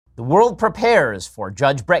The world prepares for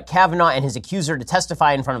Judge Brett Kavanaugh and his accuser to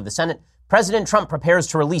testify in front of the Senate. President Trump prepares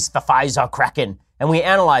to release the FISA Kraken. And we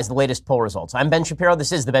analyze the latest poll results. I'm Ben Shapiro.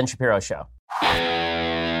 This is The Ben Shapiro Show.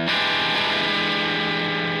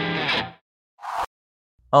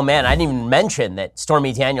 Oh, man, I didn't even mention that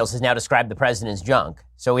Stormy Daniels has now described the president as junk.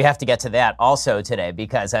 So we have to get to that also today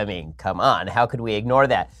because, I mean, come on, how could we ignore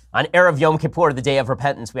that? On Erev Yom Kippur, the day of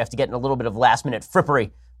repentance, we have to get in a little bit of last-minute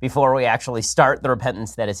frippery before we actually start the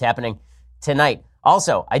repentance that is happening tonight.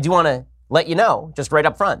 Also, I do want to let you know, just right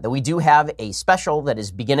up front, that we do have a special that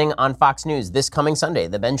is beginning on Fox News this coming Sunday,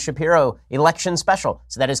 the Ben Shapiro election special.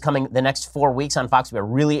 So that is coming the next 4 weeks on Fox. We're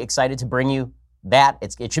really excited to bring you that.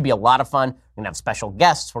 It should be a lot of fun. We're going to have special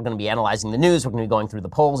guests. We're going to be analyzing the news. We're going to be going through the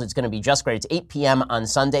polls. It's going to be just great. It's 8 p.m. on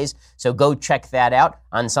Sundays, so go check that out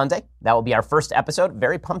on Sunday. That will be our first episode.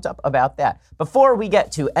 Very pumped up about that. Before we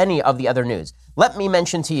get to any of the other news, let me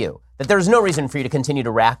mention to you that there's no reason for you to continue to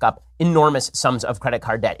rack up enormous sums of credit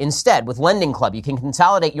card debt. Instead, with Lending Club, you can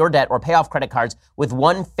consolidate your debt or pay off credit cards with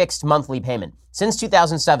one fixed monthly payment. Since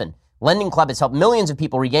 2007, Lending Club has helped millions of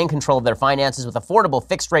people regain control of their finances with affordable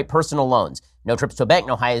fixed-rate personal loans. No trips to a bank,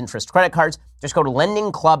 no high-interest credit cards. Just go to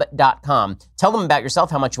lendingclub.com. Tell them about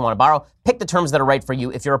yourself, how much you want to borrow. Pick the terms that are right for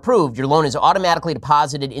you. If you're approved, your loan is automatically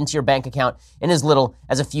deposited into your bank account in as little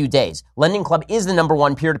as a few days. Lending Club is the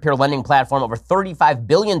 #1 peer-to-peer lending platform. Over $35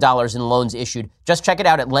 billion in loans issued. Just check it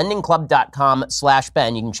out at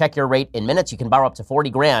lendingclub.com/Ben. You can check your rate in minutes. You can borrow up to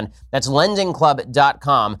 $40,000. That's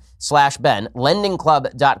lendingclub.com/Ben.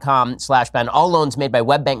 Lendingclub.com/Ben. All loans made by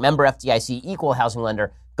WebBank, member FDIC, equal housing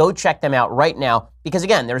lender. Go check them out right now because,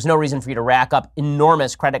 again, there's no reason for you to rack up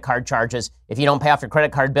enormous credit card charges. If you don't pay off your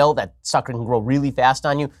credit card bill, that sucker can grow really fast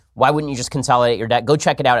on you. Why wouldn't you just consolidate your debt? Go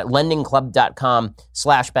check it out at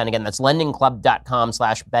lendingclub.com/Ben. Again, that's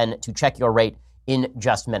lendingclub.com/Ben to check your rate in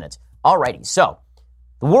just minutes. Alrighty, so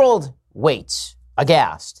the world waits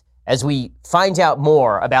aghast as we find out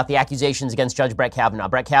more about the accusations against Judge Brett Kavanaugh.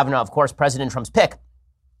 Brett Kavanaugh, of course, President Trump's pick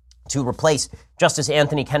to replace Justice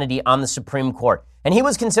Anthony Kennedy on the Supreme Court. And he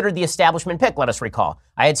was considered the establishment pick, let us recall.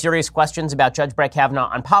 I had serious questions about Judge Brett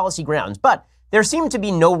Kavanaugh on policy grounds, but there seemed to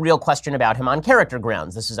be no real question about him on character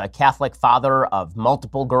grounds. This is a Catholic father of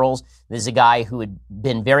multiple girls. This is a guy who had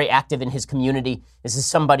been very active in his community. This is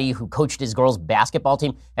somebody who coached his girls' basketball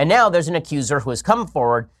team. And now there's an accuser who has come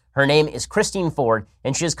forward. Her name is Christine Ford,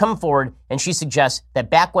 and she has come forward and she suggests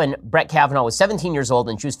that back when Brett Kavanaugh was 17 years old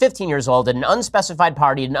and she was 15 years old at an unspecified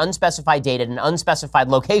party, at an unspecified date, at an unspecified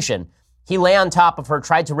location, he lay on top of her,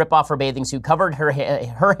 tried to rip off her bathing suit, covered her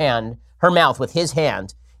mouth with his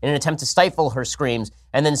hand in an attempt to stifle her screams,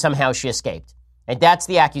 and then somehow she escaped. And that's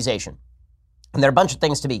the accusation. And there are a bunch of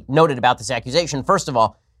things to be noted about this accusation. First of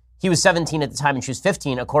all, he was 17 at the time and she was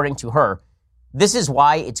 15, according to her. This is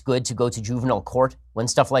why it's good to go to juvenile court when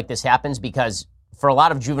stuff like this happens, because for a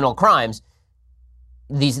lot of juvenile crimes,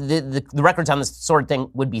 the records on this sort of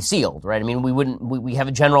thing would be sealed, right? I mean, we have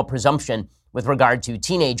a general presumption with regard to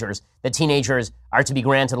teenagers that teenagers are to be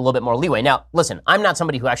granted a little bit more leeway. Now, listen, I'm not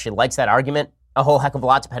somebody who actually likes that argument a whole heck of a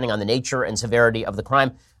lot, depending on the nature and severity of the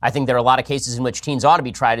crime. I think there are a lot of cases in which teens ought to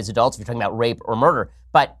be tried as adults if you're talking about rape or murder.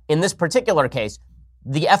 But in this particular case,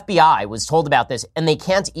 the FBI was told about this, and they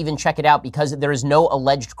can't even check it out because there is no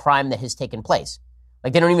alleged crime that has taken place.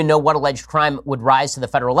 Like, they don't even know what alleged crime would rise to the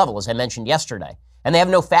federal level, as I mentioned yesterday. And they have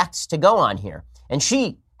no facts to go on here. And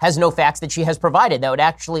she has no facts that she has provided that would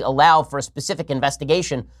actually allow for a specific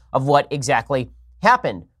investigation of what exactly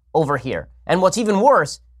happened over here. And what's even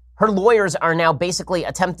worse, her lawyers are now basically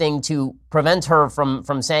attempting to prevent her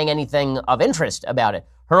from saying anything of interest about it.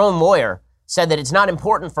 Her own lawyer said that it's not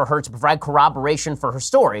important for her to provide corroboration for her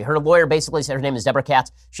story. Her lawyer basically said, her name is Deborah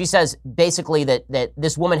Katz. She says basically that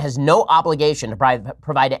this woman has no obligation to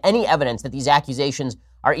provide any evidence that these accusations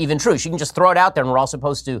are even true. She can just throw it out there and we're all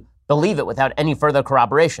supposed to believe it without any further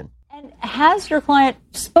corroboration. And has your client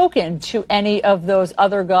spoken to any of those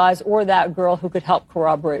other guys or that girl who could help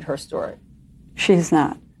corroborate her story? She's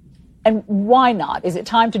not. And why not? Is it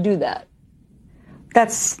time to do that?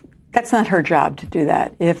 That's not her job to do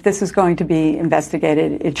that. If this is going to be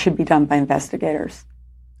investigated, it should be done by investigators.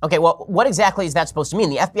 Okay, well, what exactly is that supposed to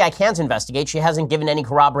mean? The FBI can't investigate. She hasn't given any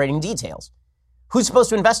corroborating details. Who's supposed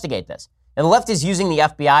to investigate this? And the left is using the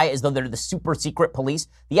FBI as though they're the super secret police.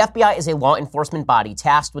 The FBI is a law enforcement body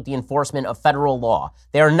tasked with the enforcement of federal law.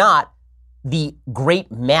 They are not the great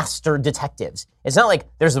master detectives. It's not like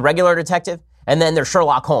there's the regular detective and then there's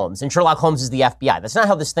Sherlock Holmes, and Sherlock Holmes is the FBI. That's not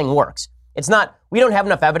how this thing works. It's not, we don't have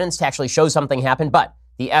enough evidence to actually show something happened, but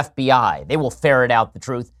the FBI, they will ferret out the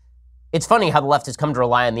truth. It's funny how the left has come to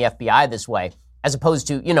rely on the FBI this way. as opposed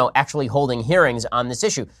to, actually holding hearings on this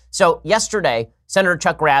issue. So yesterday, Senator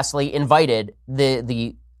Chuck Grassley invited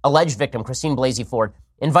the alleged victim, Christine Blasey Ford,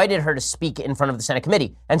 invited her to speak in front of the Senate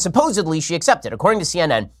committee, and supposedly she accepted. According to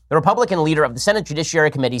CNN, the Republican leader of the Senate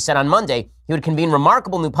Judiciary Committee said on Monday he would convene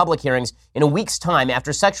remarkable new public hearings in a week's time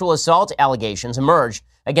after sexual assault allegations emerged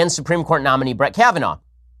against Supreme Court nominee Brett Kavanaugh.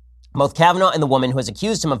 Both Kavanaugh and the woman who has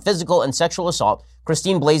accused him of physical and sexual assault,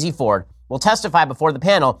 Christine Blasey Ford, will testify before the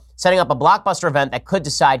panel, setting up a blockbuster event that could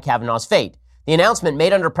decide Kavanaugh's fate. The announcement,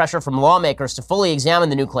 made under pressure from lawmakers to fully examine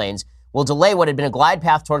the new claims, will delay what had been a glide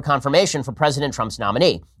path toward confirmation for President Trump's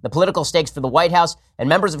nominee. The political stakes for the White House and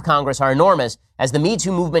members of Congress are enormous as the Me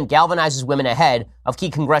Too movement galvanizes women ahead of key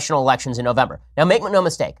congressional elections in November. Now, make no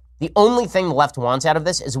mistake, the only thing the left wants out of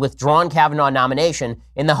this is a withdrawn Kavanaugh nomination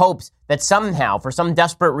in the hopes that somehow, for some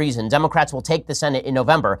desperate reason, Democrats will take the Senate in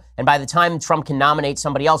November, and by the time Trump can nominate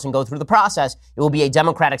somebody else and go through the process, it will be a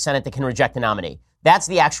Democratic Senate that can reject the nominee. That's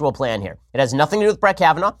the actual plan here. It has nothing to do with Brett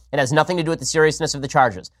Kavanaugh. It has nothing to do with the seriousness of the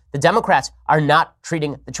charges. The Democrats are not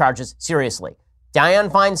treating the charges seriously.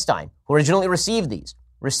 Dianne Feinstein, who originally received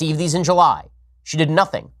these in July. She did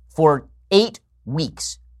nothing for 8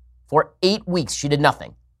 weeks. For 8 weeks, she did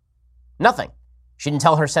nothing. Nothing. She didn't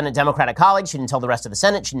tell her Senate Democratic colleagues. She didn't tell the rest of the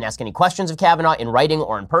Senate. She didn't ask any questions of Kavanaugh in writing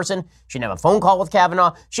or in person. She didn't have a phone call with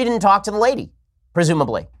Kavanaugh. She didn't talk to the lady,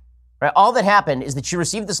 presumably. Right? All that happened is that she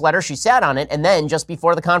received this letter, she sat on it, and then just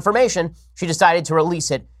before the confirmation, she decided to release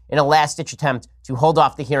it in a last-ditch attempt to hold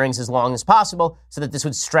off the hearings as long as possible so that this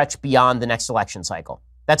would stretch beyond the next election cycle.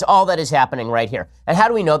 That's all that is happening right here. And how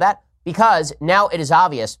do we know that? Because now it is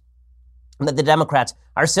obvious that the Democrats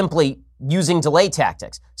are simply using delay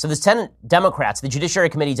tactics. So the Senate Democrats, the Judiciary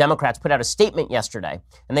Committee Democrats, put out a statement yesterday,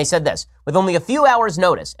 and they said this: with only a few hours'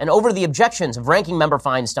 notice and over the objections of Ranking Member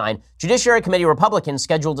Feinstein, Judiciary Committee Republicans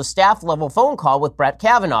scheduled a staff-level phone call with Brett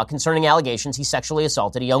Kavanaugh concerning allegations he sexually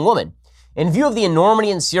assaulted a young woman. In view of the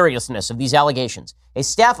enormity and seriousness of these allegations, a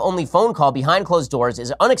staff-only phone call behind closed doors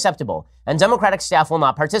is unacceptable, and Democratic staff will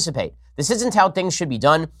not participate. This isn't how things should be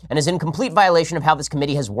done, and is in complete violation of how this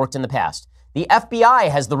committee has worked in the past. The FBI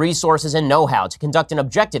has the resources and know-how to conduct an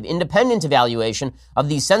objective, independent evaluation of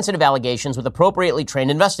these sensitive allegations with appropriately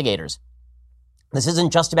trained investigators. This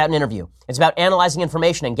isn't just about an interview. It's about analyzing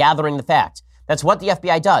information and gathering the facts. That's what the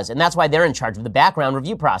FBI does, and that's why they're in charge of the background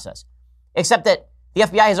review process. Except that the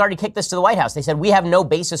FBI has already kicked this to the White House. They said, we have no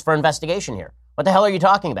basis for investigation here. What the hell are you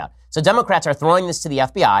talking about? So Democrats are throwing this to the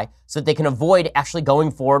FBI so that they can avoid actually going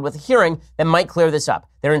forward with a hearing that might clear this up.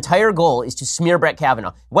 Their entire goal is to smear Brett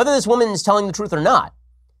Kavanaugh. Whether this woman is telling the truth or not,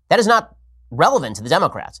 that is not relevant to the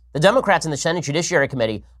Democrats. The Democrats in the Senate Judiciary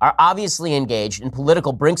Committee are obviously engaged in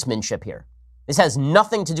political brinksmanship here. This has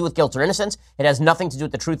nothing to do with guilt or innocence. It has nothing to do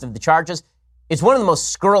with the truth of the charges. It's one of the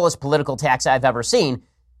most scurrilous political attacks I've ever seen,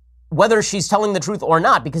 whether she's telling the truth or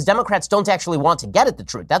not, because Democrats don't actually want to get at the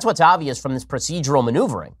truth. That's what's obvious from this procedural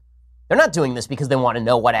maneuvering. They're not doing this because they want to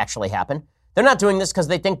know what actually happened. They're not doing this because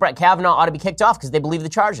they think Brett Kavanaugh ought to be kicked off because they believe the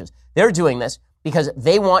charges. They're doing this because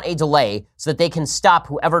they want a delay so that they can stop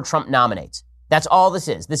whoever Trump nominates. That's all this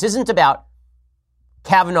is. This isn't about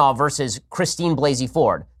Kavanaugh versus Christine Blasey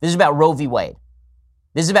Ford. This is about Roe v. Wade.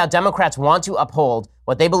 This is about Democrats want to uphold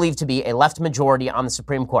what they believe to be a left majority on the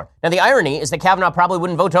Supreme Court. Now, the irony is that Kavanaugh probably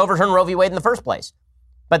wouldn't vote to overturn Roe v. Wade in the first place.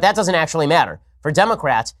 But that doesn't actually matter. For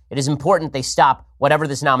Democrats, it is important they stop whatever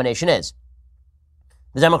this nomination is.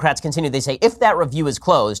 The Democrats continue. They say, if that review is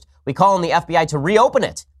closed, we call on the FBI to reopen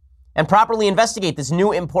it and properly investigate this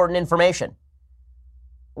new important information.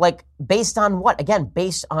 Like, based on what? Again,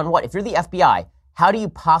 based on what? If you're the FBI, how do you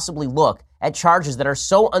possibly look at charges that are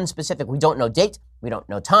so unspecific? We don't know date. We don't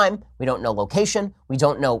know time. We don't know location. We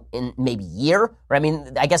don't know in maybe year. Or I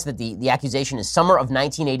mean, I guess that the accusation is summer of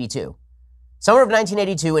 1982. Summer of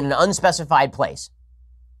 1982 in an unspecified place.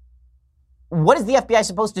 What is the FBI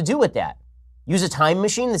supposed to do with that? Use a time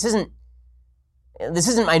machine? This isn't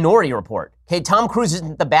Minority Report. Okay, Tom Cruise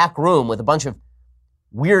isn't in the back room with a bunch of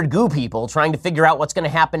weird goo people trying to figure out what's going to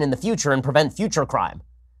happen in the future and prevent future crime.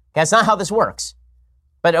 Okay, that's not how this works.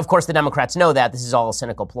 But of course, the Democrats know that. This is all a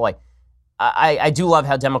cynical ploy. I do love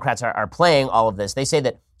how Democrats are playing all of this. They say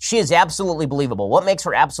that she is absolutely believable. What makes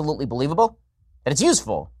her absolutely believable? That it's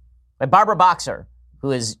useful. Like Barbara Boxer, who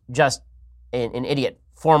is just an idiot,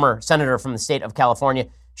 former senator from the state of California.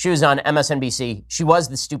 She was on MSNBC. She was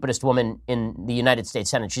the stupidest woman in the United States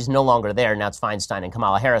Senate. She's no longer there. Now it's Feinstein and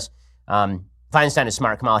Kamala Harris. Feinstein is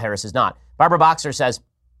smart. Kamala Harris is not. Barbara Boxer says,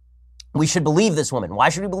 we should believe this woman. Why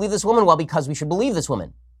should we believe this woman? Well, because we should believe this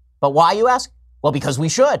woman. But why, you ask? Well, because we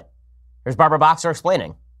should. Here's Barbara Boxer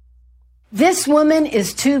explaining. This woman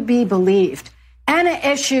is to be believed. Anna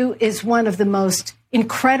Eshoo is one of the most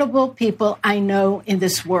incredible people I know in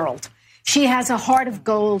this world. She has a heart of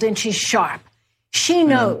gold and she's sharp. She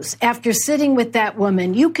knows after sitting with that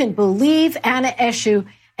woman, you can believe Anna Eshoo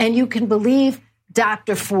and you can believe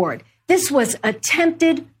Dr. Ford. This was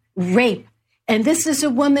attempted rape. And this is a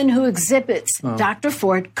woman who exhibits, Dr.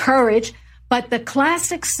 Ford, courage, but the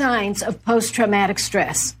classic signs of post-traumatic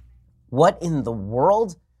stress. What in the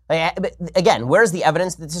world? Again, where's the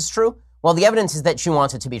evidence that this is true? Well, the evidence is that she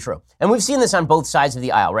wants it to be true. And we've seen this on both sides of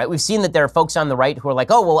the aisle, right? We've seen that there are folks on the right who are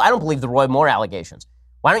like, oh, well, I don't believe the Roy Moore allegations.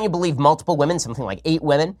 Why don't you believe multiple women, something like 8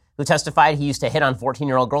 women, who testified he used to hit on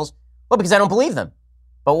 14-year-old girls? Well, because I don't believe them.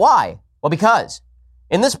 But why? Well, because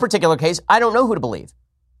in this particular case, I don't know who to believe,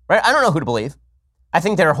 right? I don't know who to believe. I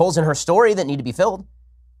think there are holes in her story that need to be filled.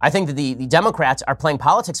 I think that the Democrats are playing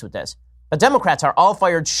politics with this. But Democrats are all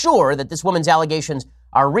fired sure that this woman's allegations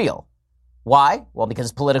are real. Why? Well, because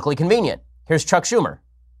it's politically convenient. Here's Chuck Schumer.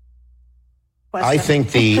 I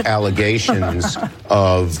think the allegations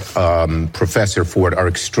of Professor Ford are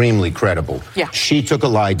extremely credible. Yeah. She took a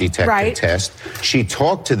lie detector test. She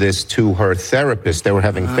talked to her therapist. They were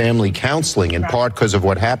having family counseling in part because of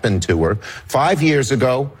what happened to her 5 years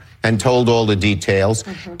ago and told all the details.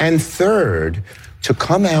 And third, to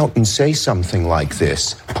come out and say something like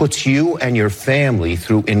this puts you and your family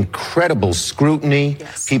through incredible scrutiny.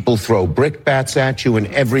 Yes. People throw brickbats at you and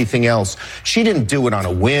everything else. She didn't do it on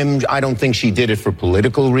a whim. I don't think she did it for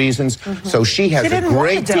political reasons. So she has a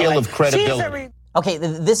great deal of credibility. Okay,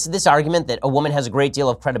 this argument that a woman has a great deal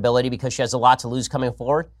of credibility because she has a lot to lose coming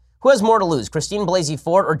forward. Who has more to lose, Christine Blasey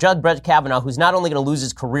Ford or Judge Brett Kavanaugh, who's not only going to lose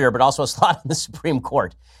his career, but also a slot in the Supreme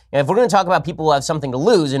Court? And if we're going to talk about people who have something to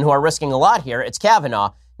lose and who are risking a lot here, it's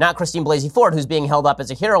Kavanaugh, not Christine Blasey Ford, who's being held up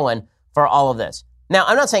as a heroine for all of this. Now,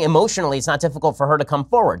 I'm not saying emotionally it's not difficult for her to come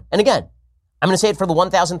forward. And again, I'm going to say it for the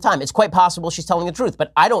 1,000th time. It's quite possible she's telling the truth,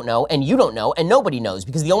 but I don't know, and you don't know, and nobody knows,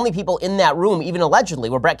 because the only people in that room, even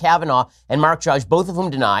allegedly, were Brett Kavanaugh and Mark Judge, both of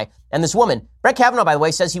whom deny, and this woman. Brett Kavanaugh, by the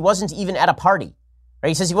way, says he wasn't even at a party. Right?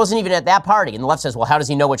 He says he wasn't even at that party. And the left says, well, how does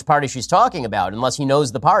he know which party she's talking about unless he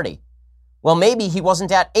knows the party? Well, maybe he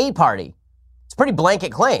wasn't at a party. It's a pretty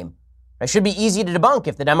blanket claim. It should be easy to debunk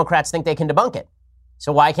if the Democrats think they can debunk it.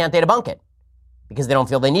 So why can't they debunk it? Because they don't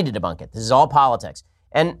feel they need to debunk it. This is all politics.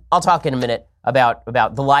 And I'll talk in a minute about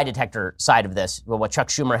the lie detector side of this, what Chuck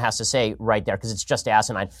Schumer has to say right there, because it's just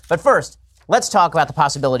asinine. But first, let's talk about the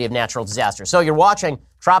possibility of natural disaster. So you're watching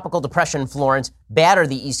Tropical Depression Florence batter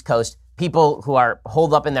the East Coast. People who are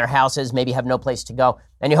holed up in their houses maybe have no place to go.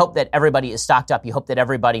 And you hope that everybody is stocked up. You hope that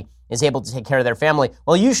everybody is able to take care of their family.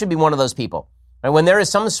 Well, you should be one of those people. And when there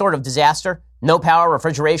is some sort of disaster, no power,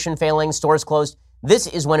 refrigeration failing, stores closed, this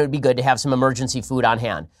is when it would be good to have some emergency food on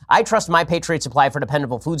hand. I trust My Patriot Supply for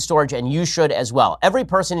dependable food storage, and you should as well. Every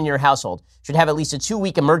person in your household should have at least a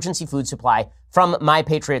 2-week emergency food supply from My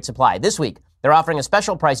Patriot Supply. This week, they're offering a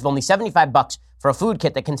special price of only $75 for a food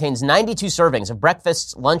kit that contains 92 servings of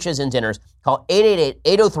breakfasts, lunches, and dinners. Call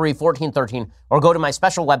 888-803-1413 or go to my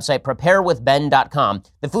special website, preparewithben.com.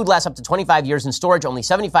 The food lasts up to 25 years in storage, only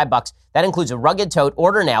 $75. That includes a rugged tote.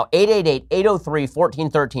 Order now,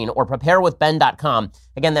 888-803-1413 or preparewithben.com.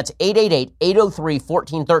 Again, that's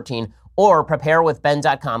 888-803-1413 or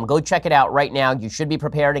preparewithben.com. Go check it out right now. You should be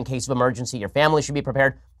prepared in case of emergency. Your family should be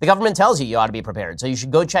prepared. The government tells you ought to be prepared. So you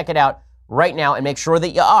should go check it out right now and make sure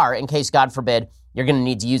that you are, in case, God forbid, you're going to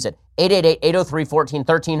need to use it.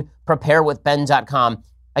 888-803-1413, preparewithben.com.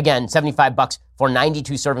 Again, $75 for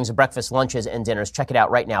 92 servings of breakfast, lunches, and dinners. Check it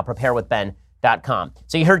out right now, preparewithben.com.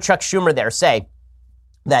 So you heard Chuck Schumer there say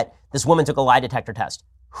that this woman took a lie detector test.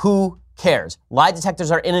 Who cares? Lie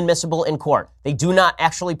detectors are inadmissible in court. They do not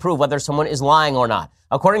actually prove whether someone is lying or not.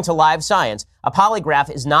 According to Live Science, a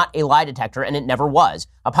polygraph is not a lie detector, and it never was.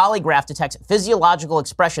 A polygraph detects physiological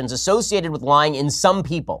expressions associated with lying in some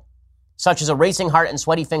people, such as a racing heart and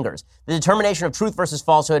sweaty fingers. The determination of truth versus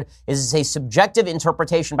falsehood is a subjective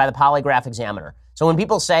interpretation by the polygraph examiner. So when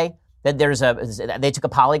people say that they took a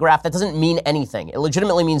polygraph, that doesn't mean anything. It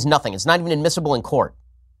legitimately means nothing. It's not even admissible in court.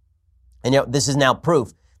 And this is now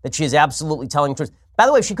proof that she is absolutely telling the truth. By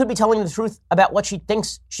the way, she could be telling the truth about what she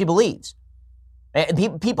thinks she believes.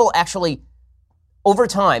 People actually, over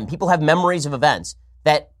time, people have memories of events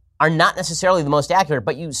that are not necessarily the most accurate,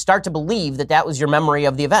 but you start to believe that that was your memory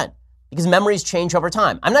of the event because memories change over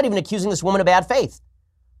time. I'm not even accusing this woman of bad faith.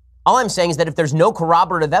 All I'm saying is that if there's no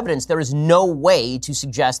corroborative evidence, there is no way to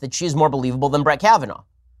suggest that she is more believable than Brett Kavanaugh.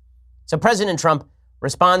 So President Trump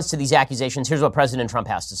responds to these accusations. Here's what President Trump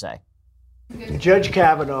has to say. Judge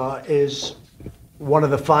Kavanaugh is one of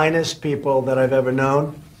the finest people that I've ever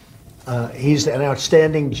known. He's an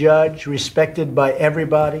outstanding judge, respected by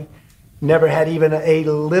everybody. never had even a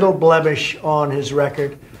little blemish on his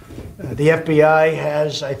record. The FBI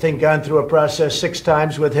has, I think, gone through a process 6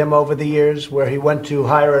 times with him over the years where he went to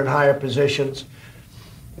higher and higher positions.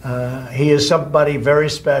 He is somebody very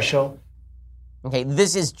special. Okay,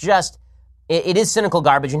 this is just, it is cynical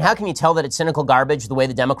garbage. And how can you tell that it's cynical garbage the way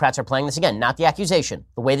the Democrats are playing this? Again, not the accusation,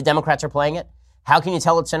 the way the Democrats are playing it. How can you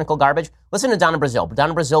tell it's cynical garbage? Listen to Donna Brazile.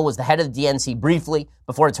 Donna Brazile was the head of the DNC briefly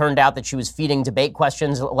before it turned out that she was feeding debate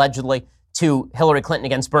questions, allegedly, to Hillary Clinton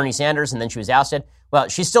against Bernie Sanders, and then she was ousted. Well,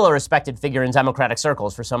 she's still a respected figure in Democratic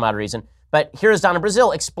circles for some odd reason. But here's Donna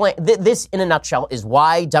Brazile explain. This, in a nutshell, is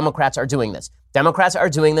why Democrats are doing this. Democrats are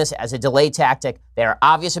doing this as a delay tactic. They are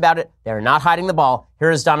obvious about it. They are not hiding the ball. Here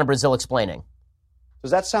is Donna Brazile explaining.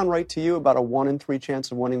 Does that sound right to you, about a 1 in 3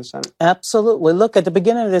 chance of winning the Senate? Absolutely. Look, at the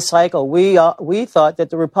beginning of this cycle, we thought that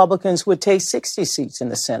the Republicans would take 60 seats in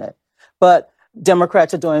the Senate. But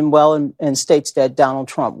Democrats are doing well in states that Donald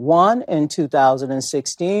Trump won in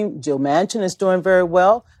 2016. Joe Manchin is doing very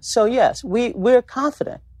well. So, yes, we're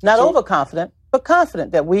confident, not overconfident, but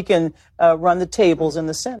confident that we can run the tables in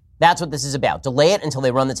the Senate. That's what this is about. Delay it until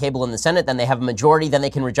they run the table in the Senate. Then they have a majority. Then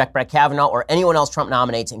they can reject Brett Kavanaugh or anyone else Trump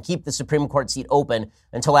nominates and keep the Supreme Court seat open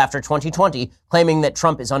until after 2020, claiming that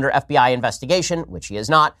Trump is under FBI investigation, which he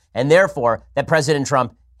is not, and therefore that President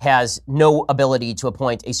Trump has no ability to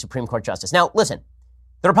appoint a Supreme Court justice. Now, listen,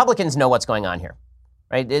 the Republicans know what's going on here,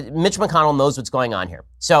 right? Mitch McConnell knows what's going on here.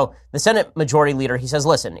 So the Senate Majority Leader, he says,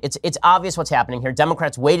 listen, it's obvious what's happening here.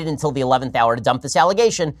 Democrats waited until the 11th hour to dump this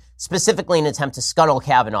allegation, specifically in an attempt to scuttle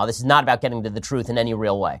Kavanaugh. This is not about getting to the truth in any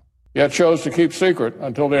real way. Yet chose to keep secret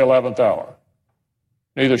until the 11th hour.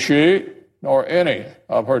 Neither she nor any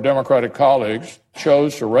of her Democratic colleagues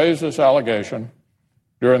chose to raise this allegation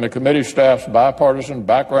during the committee staff's bipartisan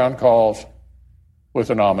background calls with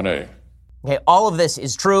the nominee. Okay, all of this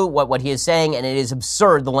is true, what he is saying, and it is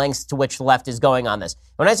absurd the lengths to which the left is going on this.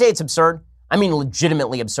 When I say it's absurd, I mean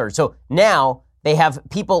legitimately absurd. So now they have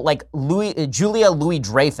people like Julia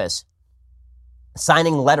Louis-Dreyfus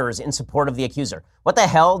signing letters in support of the accuser. What the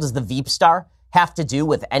hell does the Veep star have to do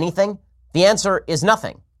with anything? The answer is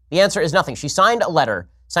nothing. The answer is nothing. She signed a letter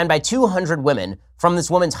signed by 200 women from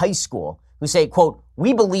this woman's high school who say, quote,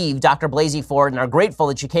 "We believe Dr. Blasey Ford and are grateful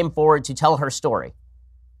that she came forward to tell her story."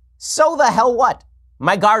 So the hell what?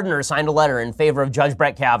 My gardener signed a letter in favor of Judge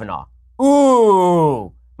Brett Kavanaugh.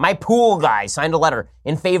 Ooh, my pool guy signed a letter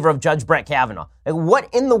in favor of Judge Brett Kavanaugh. Like, what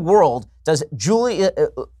in the world does Julia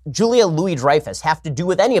Louis-Dreyfus have to do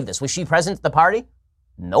with any of this? Was she present at the party?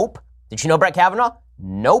 Nope. Did she know Brett Kavanaugh?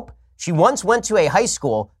 Nope. She once went to a high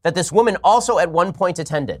school that this woman also at one point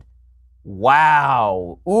attended.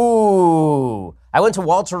 Wow. Ooh. I went to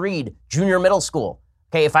Walter Reed Junior Middle School.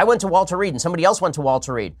 Okay, if I went to Walter Reed and somebody else went to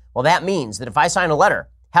Walter Reed, well, that means that if I sign a letter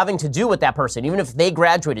having to do with that person, even if they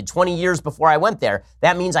graduated 20 years before I went there,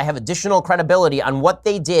 that means I have additional credibility on what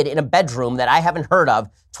they did in a bedroom that I haven't heard of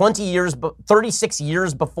 36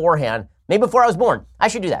 years beforehand, maybe before I was born. I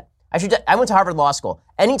should do that. I went to Harvard Law School.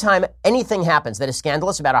 Anytime anything happens that is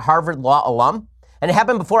scandalous about a Harvard Law alum, and it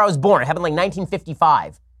happened before I was born, it happened like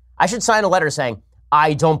 1955, I should sign a letter saying,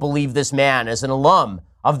 I don't believe this man is an alum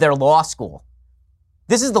of their law school.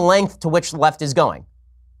 This is the length to which the left is going.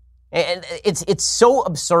 And it's so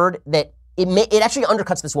absurd that it actually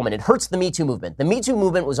undercuts this woman. It hurts the Me Too movement. The Me Too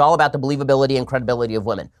movement was all about the believability and credibility of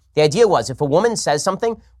women. The idea was if a woman says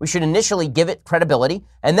something, we should initially give it credibility,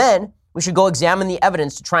 and then we should go examine the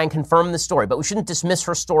evidence to try and confirm the story. But we shouldn't dismiss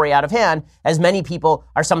her story out of hand, as many people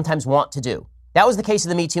are sometimes wont to do. That was the case of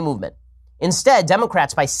the Me Too movement. Instead,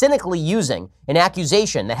 Democrats, by cynically using an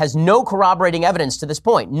accusation that has no corroborating evidence to this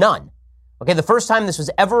point, none. Okay, the first time this was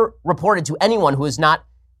ever reported to anyone who is not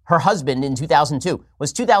her husband in 2002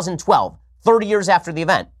 was 2012, 30 years after the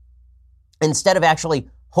event. Instead of actually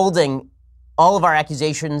holding all of our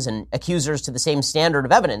accusations and accusers to the same standard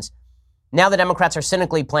of evidence, now the Democrats are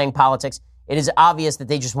cynically playing politics. It is obvious that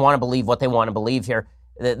they just want to believe what they want to believe here.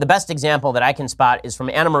 The best example that I can spot is from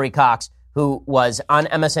Anna Marie Cox, who was on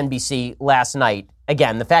MSNBC last night.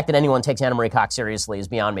 Again, the fact that anyone takes Anna Marie Cox seriously is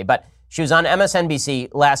beyond me, but she was on MSNBC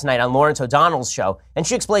last night on Lawrence O'Donnell's show, and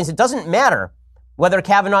she explains it doesn't matter whether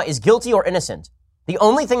Kavanaugh is guilty or innocent. The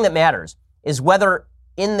only thing that matters is whether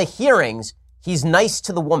in the hearings he's nice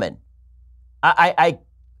to the woman. I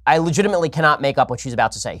legitimately cannot make up what she's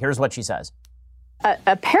about to say. Here's what she says.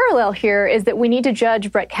 A parallel here is that we need to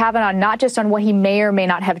judge Brett Kavanaugh not just on what he may or may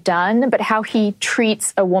not have done, but how he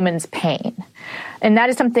treats a woman's pain. And that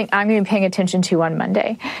is something I'm going to be paying attention to on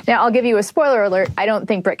Monday. Now, I'll give you a spoiler alert. I don't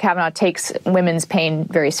think Brett Kavanaugh takes women's pain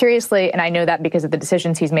very seriously, and I know that because of the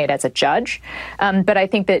decisions he's made as a judge. But I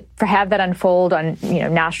think that to have that unfold on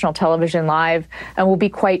national television live will be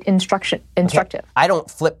quite instructive. Okay. I don't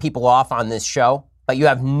flip people off on this show, but you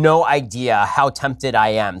have no idea how tempted I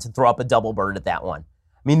am to throw up a double bird at that one.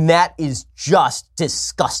 I mean, that is just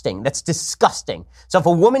disgusting. That's disgusting. So if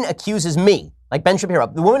a woman accuses me, like Ben Shapiro,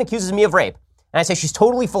 the woman accuses me of rape, and I say she's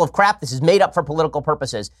totally full of crap, this is made up for political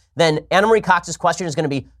purposes, then Anna Marie Cox's question is going to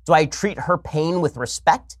be, do I treat her pain with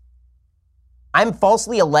respect? I'm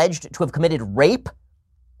falsely alleged to have committed rape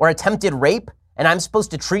or attempted rape, and I'm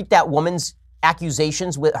supposed to treat that woman's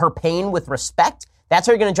accusations with her pain with respect? That's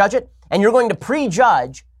how you're going to judge it? And you're going to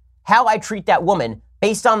prejudge how I treat that woman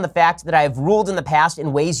based on the fact that I have ruled in the past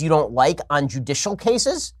in ways you don't like on judicial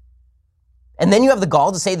cases? And then you have the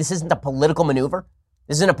gall to say this isn't a political maneuver?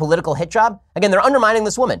 This isn't a political hit job? Again, they're undermining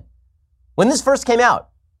this woman. When this first came out,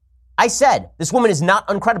 I said this woman is not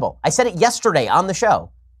uncredible. I said it yesterday on the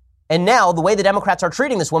show. And now the way the Democrats are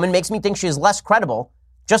treating this woman makes me think she is less credible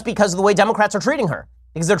just because of the way Democrats are treating her,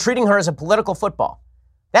 because they're treating her as a political football.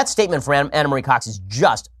 That statement from Anna Marie Cox is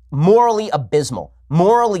just morally abysmal,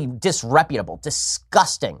 morally disreputable,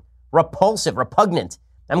 disgusting, repulsive, repugnant.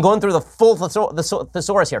 I'm going through the full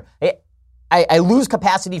thesaurus here. I lose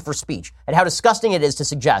capacity for speech at how disgusting it is to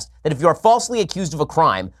suggest that if you're falsely accused of a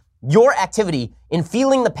crime, your activity in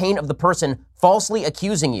feeling the pain of the person falsely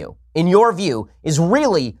accusing you, in your view, is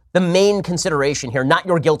really the main consideration here, not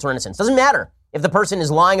your guilt or innocence. Doesn't matter if the person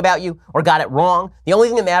is lying about you or got it wrong. The only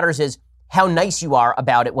thing that matters is how nice you are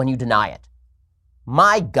about it when you deny it.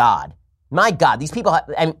 My God, these people,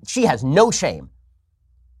 and she has no shame.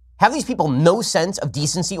 Have these people no sense of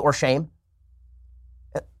decency or shame?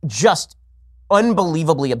 Just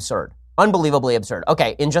unbelievably absurd. Unbelievably absurd.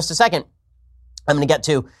 Okay, in just a second, I'm going to get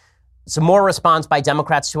to some more response by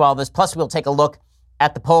Democrats to all this. Plus, we'll take a look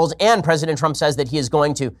at the polls. And President Trump says that he is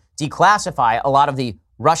going to declassify a lot of the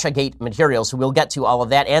Russiagate material. So we'll get to all of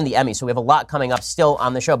that and the Emmy. So we have a lot coming up still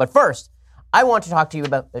on the show. But first, I want to talk to you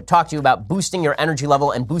about boosting your energy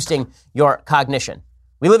level and boosting your cognition.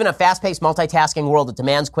 We live in a fast-paced, multitasking world that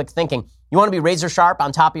demands quick thinking. You want to be razor sharp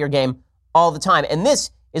on top of your game all the time. And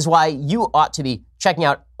this is why you ought to be checking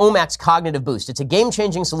out Omax Cognitive Boost. It's a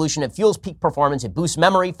game-changing solution. It fuels peak performance. It boosts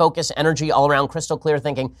memory, focus, energy, all-around crystal clear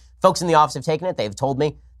thinking. Folks in the office have taken it. They've told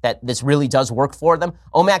me that this really does work for them.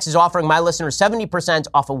 Omax is offering my listeners 70%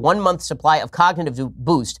 off a 1-month supply of Cognitive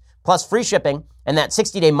Boost, plus free shipping and that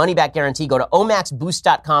 60-day money-back guarantee. Go to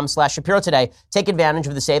omaxboost.com/Shapiro today. Take advantage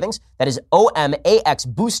of the savings. That is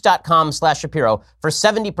omaxboost.com/Shapiro for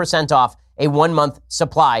 70% off a 1-month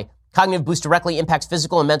supply. Cognitive Boost directly impacts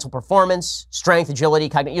physical and mental performance, strength, agility,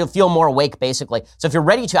 you'll feel more awake, basically. So if you're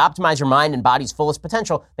ready to optimize your mind and body's fullest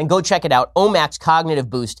potential, then go check it out. Omax Cognitive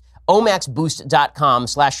Boost,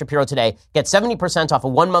 omaxboost.com/Shapiro today. Get 70% off a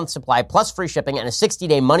 1-month supply plus free shipping and a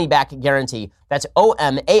 60-day money-back guarantee. That's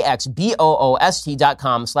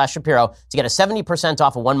omaxboost.com/Shapiro to get a 70%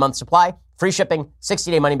 off a 1-month supply, free shipping,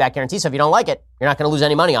 60-day money-back guarantee. So if you don't like it, you're not going to lose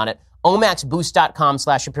any money on it.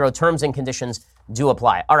 omaxboost.com/Shapiro. Terms and conditions do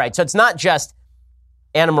apply. All right, so it's not just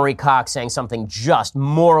Anna Marie Cox saying something just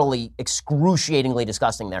morally excruciatingly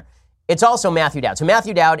disgusting there. It's also Matthew Dowd. So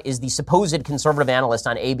Matthew Dowd is the supposed conservative analyst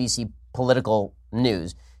on ABC Political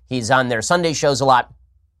News. He's on their Sunday shows a lot.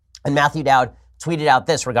 And Matthew Dowd tweeted out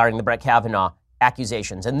this regarding the Brett Kavanaugh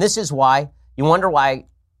accusations. And this is why you wonder why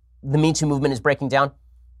the Me Too movement is breaking down.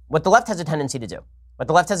 What the left has a tendency to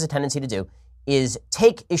do is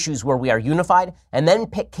take issues where we are unified and then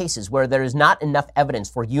pick cases where there is not enough evidence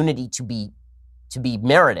for unity to be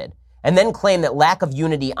merited, and then claim that lack of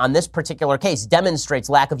unity on this particular case demonstrates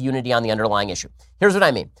lack of unity on the underlying issue. Here's what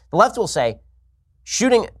I mean. The left will say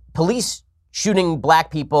police shooting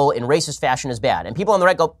black people in racist fashion is bad. And people on the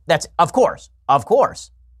right go, that's of course.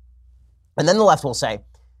 And then the left will say,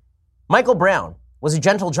 Michael Brown was a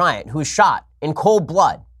gentle giant who was shot in cold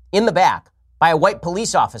blood in the back by a white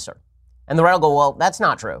police officer. And the right will go, well, that's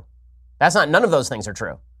not true. None of those things are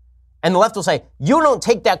true. And the left will say, you don't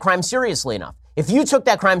take that crime seriously enough. If you took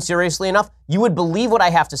that crime seriously enough, you would believe what I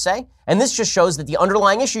have to say. And this just shows that the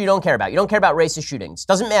underlying issue you don't care about. You don't care about racist shootings.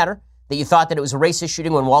 Doesn't matter that you thought that it was a racist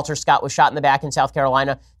shooting when Walter Scott was shot in the back in South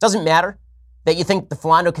Carolina. Doesn't matter that you think the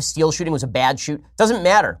Philando Castile shooting was a bad shoot. Doesn't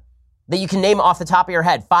matter that you can name off the top of your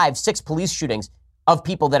head 5, 6 police shootings of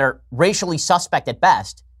people that are racially suspect at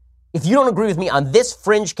best. If you don't agree with me on this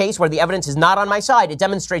fringe case where the evidence is not on my side, it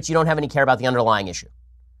demonstrates you don't have any care about the underlying issue.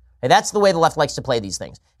 And that's the way the left likes to play these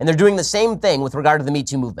things. And they're doing the same thing with regard to the Me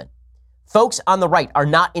Too movement. Folks on the right are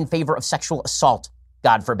not in favor of sexual assault,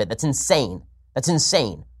 God forbid. That's insane. That's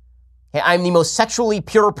insane. Okay, I'm the most sexually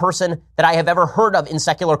pure person that I have ever heard of in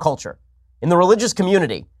secular culture. In the religious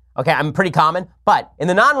community, okay, I'm pretty common, but in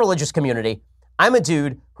the non-religious community, I'm a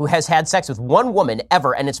dude who has had sex with one woman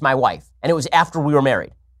ever, and it's my wife. And it was after we were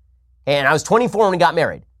married. And I was 24 when we got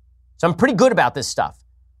married. So I'm pretty good about this stuff.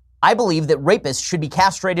 I believe that rapists should be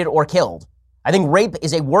castrated or killed. I think rape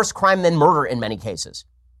is a worse crime than murder in many cases.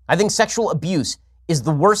 I think sexual abuse is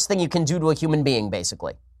the worst thing you can do to a human being,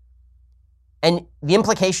 basically. And the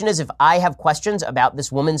implication is if I have questions about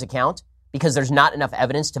this woman's account because there's not enough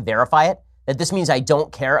evidence to verify it, that this means I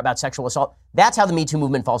don't care about sexual assault. That's how the Me Too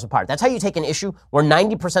movement falls apart. That's how you take an issue where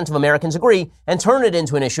 90% of Americans agree and turn it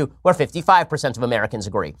into an issue where 55% of Americans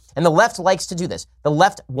agree. And the left likes to do this. The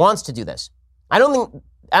left wants to do this. I don't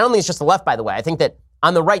think it's just the left, by the way. I think that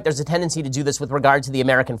on the right, there's a tendency to do this with regard to the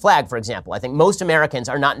American flag, for example. I think most Americans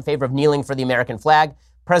are not in favor of kneeling for the American flag.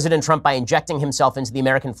 President Trump, by injecting himself into the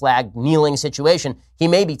American flag kneeling situation, he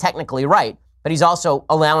may be technically right, but he's also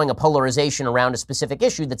allowing a polarization around a specific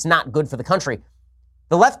issue that's not good for the country.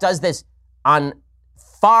 The left does this on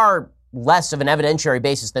far less of an evidentiary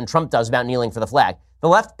basis than Trump does about kneeling for the flag. The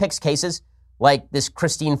left picks cases like this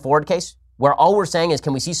Christine Ford case, where all we're saying is,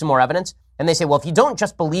 can we see some more evidence? And they say, well, if you don't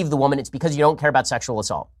just believe the woman, it's because you don't care about sexual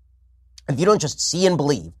assault. If you don't just see and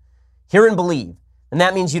believe, hear and believe, then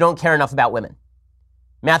that means you don't care enough about women.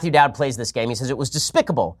 Matthew Dowd plays this game. He says it was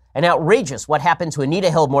despicable and outrageous what happened to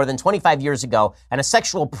Anita Hill more than 25 years ago, and a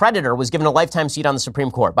sexual predator was given a lifetime seat on the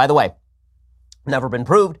Supreme Court. By the way, never been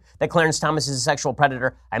proved that Clarence Thomas is a sexual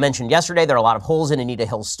predator. I mentioned yesterday there are a lot of holes in Anita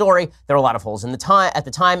Hill's story. There are a lot of holes at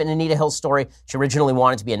the time in Anita Hill's story. She originally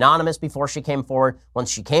wanted to be anonymous before she came forward.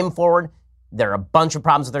 Once she came forward, there are a bunch of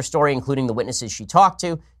problems with her story, including the witnesses she talked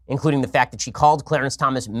to, including the fact that she called Clarence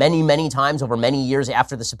Thomas many, many times over many years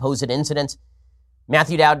after the supposed incident.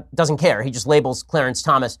 Matthew Dowd doesn't care. He just labels Clarence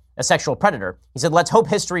Thomas a sexual predator. He said, let's hope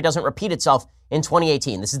history doesn't repeat itself in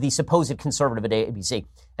 2018. This is the supposed conservative at ABC.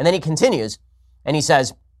 And then he continues, and he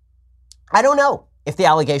says, I don't know if the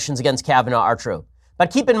allegations against Kavanaugh are true.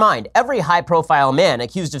 But keep in mind, every high-profile man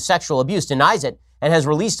accused of sexual abuse denies it and has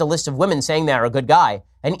released a list of women saying they're a good guy,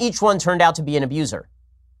 and each one turned out to be an abuser.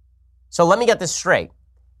 So let me get this straight.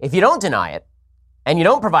 If you don't deny it, and you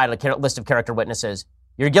don't provide a list of character witnesses,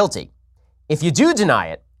 you're guilty. If you do deny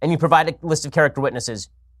it, and you provide a list of character witnesses,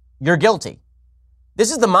 you're guilty.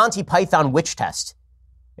 This is the Monty Python witch test.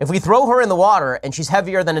 If we throw her in the water and she's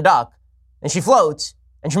heavier than a duck, and she floats,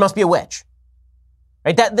 and she must be a witch.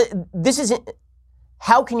 Right? This isn't.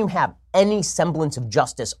 How can you have any semblance of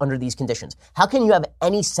justice under these conditions? How can you have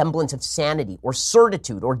any semblance of sanity or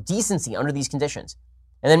certitude or decency under these conditions?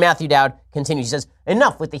 And then Matthew Dowd continues. He says,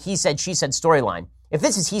 enough with the he said, she said storyline. If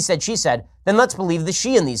this is he said, she said, then let's believe the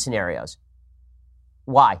she in these scenarios.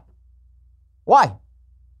 Why? Why?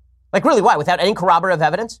 Like, really, why? Without any corroborative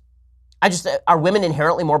evidence? Are women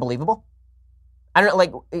inherently more believable? I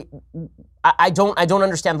don't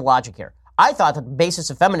understand the logic here. I thought that the basis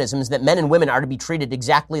of feminism is that men and women are to be treated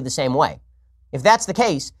exactly the same way. If that's the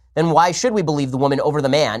case, then why should we believe the woman over the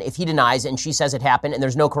man if he denies and she says it happened and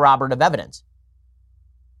there's no corroborative evidence?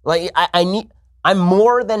 Like, I'm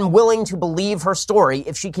more than willing to believe her story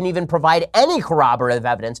if she can even provide any corroborative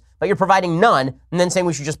evidence, but you're providing none and then saying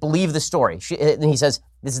we should just believe the story. And he says,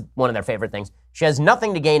 this is one of their favorite things, she has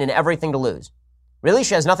nothing to gain and everything to lose. Really?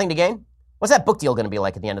 She has nothing to gain? What's that book deal going to be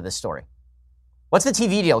like at the end of this story? What's the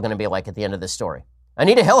TV deal going to be like at the end of this story?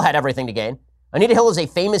 Anita Hill had everything to gain. Anita Hill is a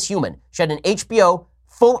famous human. She had an HBO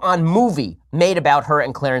full-on movie made about her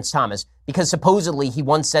and Clarence Thomas because supposedly he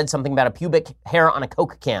once said something about a pubic hair on a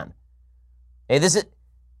Coke can. Hey, this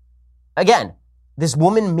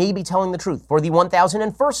woman may be telling the truth. For the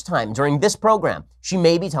 1001st time during this program, she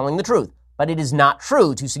may be telling the truth, but it is not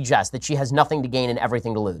true to suggest that she has nothing to gain and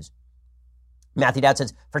everything to lose. Matthew Dowd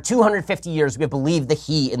says, for 250 years, we have believed the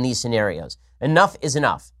he in these scenarios. Enough is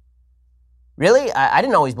enough. Really? I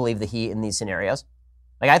didn't always believe the he in these scenarios.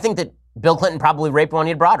 Like, I think that Bill Clinton probably raped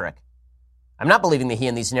Juanita Broderick. I'm not believing the he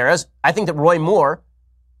in these scenarios. I think that Roy Moore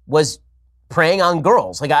was preying on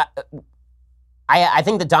girls. Like, I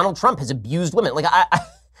think that Donald Trump has abused women. Like,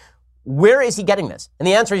 where is he getting this? And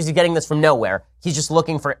the answer is he's getting this from nowhere. He's just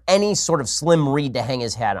looking for any sort of slim reed to hang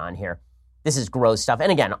his hat on here. This is gross stuff.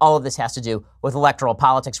 And again, all of this has to do with electoral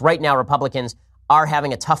politics. Right now, Republicans are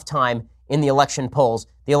having a tough time in the election polls.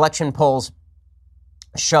 The election polls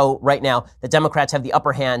show right now that Democrats have the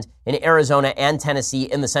upper hand in Arizona and Tennessee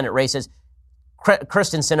in the Senate races.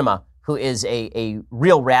 Kristen Sinema, who is a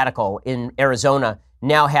real radical in Arizona,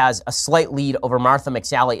 now has a slight lead over Martha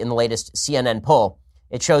McSally in the latest CNN poll.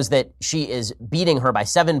 It shows that she is beating her by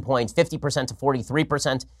 7 points, 50% to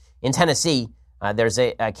 43%. In Tennessee, There's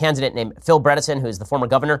a candidate named Phil Bredesen, who is the former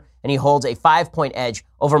governor, and he holds a 5-point edge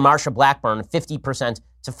over Marsha Blackburn, 50%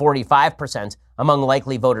 to 45% among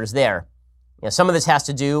likely voters there. Some of this has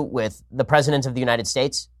to do with the president of the United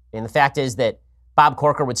States. And the fact is that Bob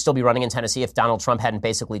Corker would still be running in Tennessee if Donald Trump hadn't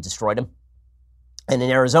basically destroyed him. And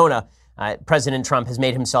in Arizona, President Trump has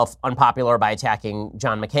made himself unpopular by attacking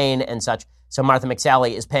John McCain and such. So Martha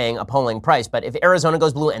McSally is paying a polling price. But if Arizona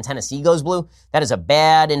goes blue and Tennessee goes blue, that is a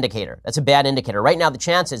bad indicator. That's a bad indicator. Right now, the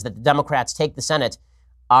chances that the Democrats take the Senate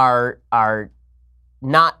are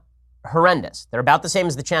not horrendous. They're about the same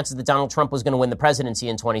as the chances that Donald Trump was going to win the presidency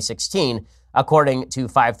in 2016, according to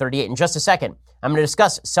 538. In just a second, I'm going to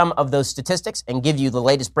discuss some of those statistics and give you the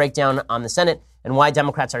latest breakdown on the Senate and why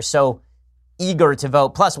Democrats are so eager to vote.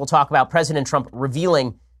 Plus, we'll talk about President Trump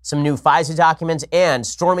revealing some new FISA documents and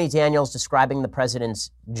Stormy Daniels describing the president's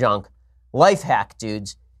junk. Life hack,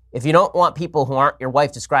 dudes. If you don't want people who aren't your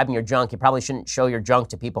wife describing your junk, you probably shouldn't show your junk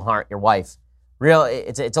to people who aren't your wife.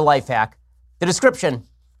 It's a life hack. The description,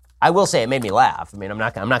 I will say, it made me laugh. I mean, I'm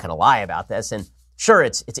not going to lie about this. And sure,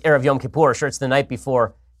 it's Erev Yom Kippur. Sure, it's the night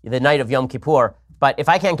of Yom Kippur. But if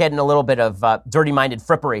I can't get in a little bit of dirty-minded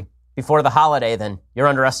frippery before the holiday, then you're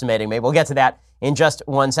underestimating me. We'll get to that in just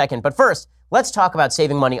 1 second. But first, let's talk about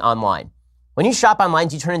saving money online. When you shop online,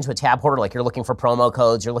 do you turn into a tab hoarder, like you're looking for promo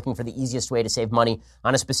codes, you're looking for the easiest way to save money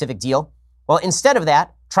on a specific deal? Well, instead of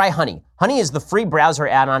that, try Honey. Honey is the free browser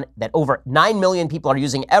add-on that over 9 million people are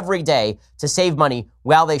using every day to save money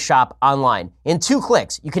while they shop online. In 2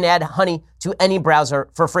 clicks, you can add Honey to any browser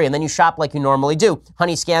for free, and then you shop like you normally do.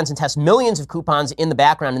 Honey scans and tests millions of coupons in the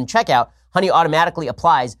background, and checkout, Honey automatically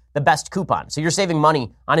applies the best coupon. So you're saving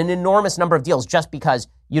money on an enormous number of deals just because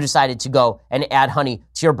you decided to go and add Honey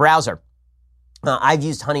to your browser. I've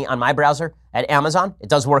used Honey on my browser at Amazon. It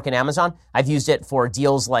does work in Amazon. I've used it for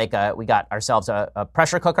deals like we got ourselves a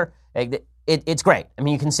pressure cooker. It's great. I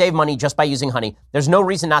mean, you can save money just by using Honey. There's no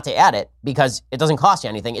reason not to add it because it doesn't cost you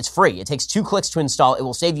anything. It's free. It takes 2 clicks to install. It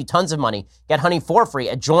will save you tons of money. Get Honey for free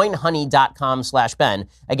at joinhoney.com/Ben.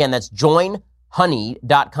 Again, that's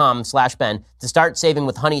joinhoney.com/Ben to start saving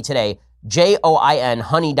with Honey today. JOIN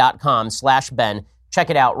honey.com/Ben. Check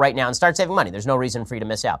it out right now and start saving money. There's no reason for you to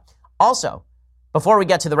miss out. Also, before we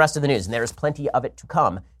get to the rest of the news, and there is plenty of it to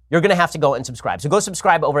come, you're going to have to go and subscribe. So go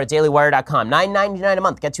subscribe over at dailywire.com. $9.99 a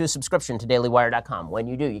month gets you a subscription to dailywire.com. When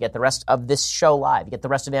you do, you get the rest of this show live. You get the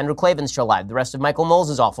rest of Andrew Klavan's show live, the rest of Michael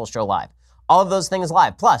Knowles' awful show live. All of those things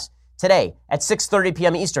live. Plus, today at 6:30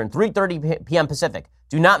 p.m. Eastern, 3:30 p.m. Pacific,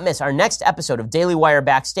 do not miss our next episode of Daily Wire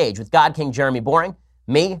Backstage with God King Jeremy Boring,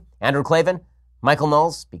 me, Andrew Klavan, Michael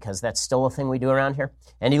Knowles, because that's still a thing we do around here,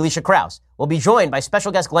 and Alicia Krause. We'll be joined by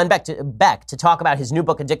special guest Glenn Beck to talk about his new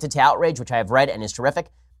book, Addicted to Outrage, which I have read and is terrific.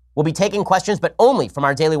 We'll be taking questions, but only from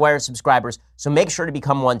our Daily Wire subscribers, so make sure to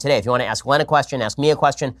become one today. If you want to ask Glenn a question, ask me a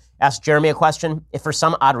question, ask Jeremy a question. If for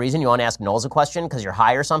some odd reason you want to ask Knowles a question because you're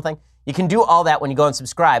high or something, you can do all that when you go and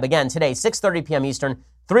subscribe. Again, today, 6:30 p.m. Eastern,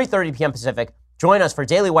 3:30 p.m. Pacific. Join us for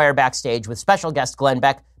Daily Wire Backstage with special guest Glenn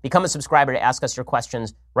Beck. Become a subscriber to ask us your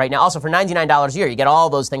questions right now. Also, for $99 a year, you get all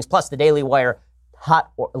those things, plus the Daily Wire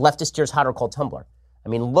Leftist Tears Hot or Cold Tumbler. I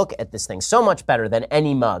mean, look at this thing. So much better than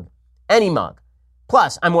any mug. Any mug.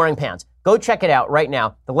 Plus, I'm wearing pants. Go check it out right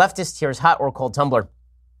now. The Leftist Tears Hot or Cold Tumbler.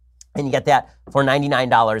 And you get that for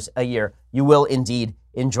 $99 a year. You will indeed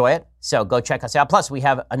enjoy it. So go check us out. Plus, we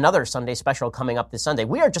have another Sunday special coming up this Sunday.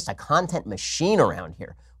 We are just a content machine around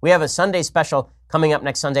here. We have a Sunday special coming up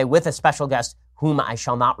next Sunday with a special guest whom I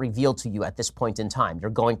shall not reveal to you at this point in time. You're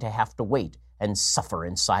going to have to wait and suffer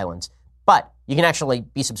in silence. But you can actually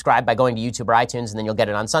be subscribed by going to YouTube or iTunes, and then you'll get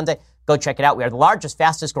it on Sunday. Go check it out. We are the largest,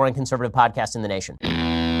 fastest growing conservative podcast in the nation.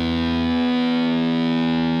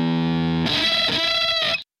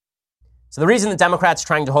 So the reason the Democrats are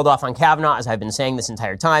trying to hold off on Kavanaugh, as I've been saying this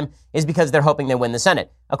entire time, is because they're hoping they win the Senate.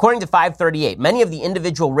 According to 538, many of the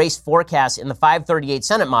individual race forecasts in the 538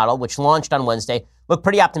 Senate model, which launched on Wednesday, look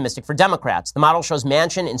pretty optimistic for Democrats. The model shows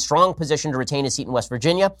Manchin in strong position to retain a seat in West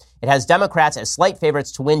Virginia. It has Democrats as slight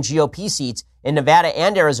favorites to win GOP seats in Nevada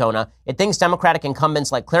and Arizona. It thinks Democratic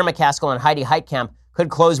incumbents like Claire McCaskill and Heidi Heitkamp could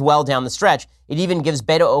close well down the stretch. It even gives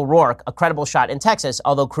Beto O'Rourke a credible shot in Texas,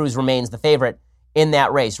 although Cruz remains the favorite in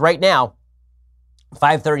that race. Right now,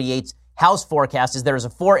 538's House forecast is there is a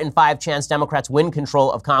 4 in 5 chance Democrats win control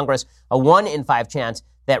of Congress, a 1 in 5 chance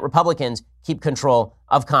that Republicans keep control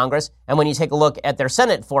of Congress. And when you take a look at their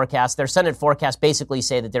Senate forecast basically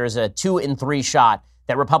say that there is a 2 in 3 shot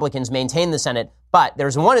that Republicans maintain the Senate, but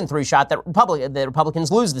there's a 1 in 3 shot that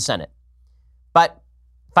Republicans lose the Senate. But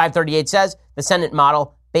 538 says the Senate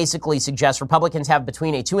model basically suggests Republicans have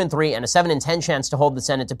between a 2 in 3 and a 7 in 10 chance to hold the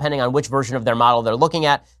Senate, depending on which version of their model they're looking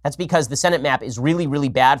at. That's because the Senate map is really, really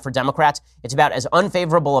bad for Democrats. It's about as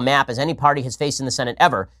unfavorable a map as any party has faced in the Senate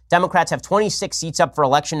ever. Democrats have 26 seats up for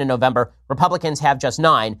election in November. Republicans have just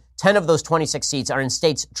 9. 10 of those 26 seats are in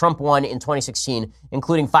states Trump won in 2016,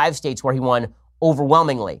 including 5 states where he won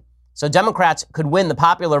overwhelmingly. So Democrats could win the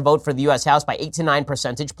popular vote for the U.S. House by 8 to 9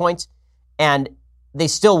 percentage points, and they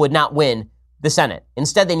still would not win the Senate.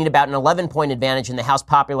 Instead, they need about an 11-point advantage in the House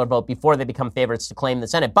popular vote before they become favorites to claim the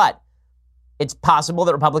Senate. But it's possible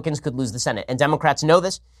that Republicans could lose the Senate. And Democrats know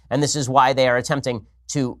this, and this is why they are attempting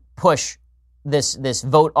to push this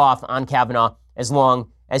vote off on Kavanaugh as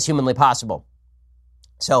long as humanly possible.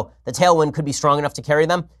 So the tailwind could be strong enough to carry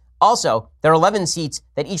them. Also, there are 11 seats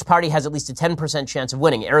that each party has at least a 10% chance of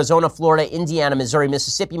winning. Arizona, Florida, Indiana, Missouri,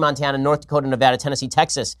 Mississippi, Montana, North Dakota, Nevada, Tennessee,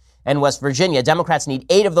 Texas, and West Virginia. Democrats need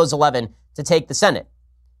 8 of those 11 to take the Senate.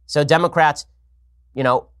 So Democrats,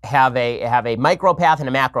 have a micro path and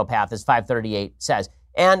a macro path, as 538 says.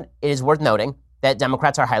 And it is worth noting that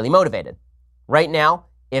Democrats are highly motivated. Right now,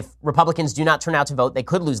 if Republicans do not turn out to vote, they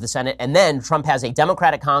could lose the Senate. And then Trump has a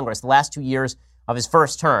Democratic Congress the last 2 years of his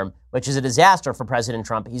first term, which is a disaster for President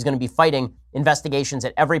Trump. He's going to be fighting investigations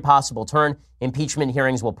at every possible turn. Impeachment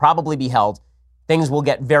hearings will probably be held. Things will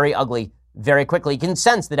get very ugly very quickly. You can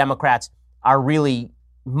sense the Democrats are really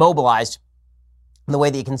mobilized. And the way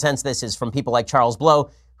that you can sense this is from people like Charles Blow,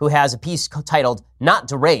 who has a piece titled Not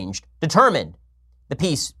Deranged, Determined. The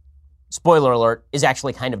piece, spoiler alert, is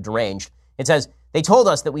actually kind of deranged. It says, they told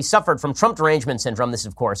us that we suffered from Trump derangement syndrome. This,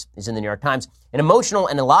 of course, is in the New York Times. An emotional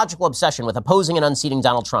and illogical obsession with opposing and unseating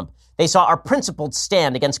Donald Trump. They saw our principled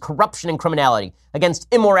stand against corruption and criminality, against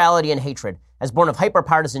immorality and hatred, as born of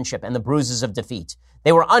hyperpartisanship and the bruises of defeat.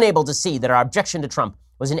 They were unable to see that our objection to Trump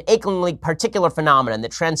was an achingly particular phenomenon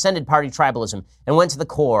that transcended party tribalism and went to the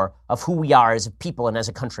core of who we are as a people and as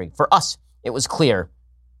a country. For us, it was clear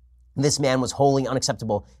this man was wholly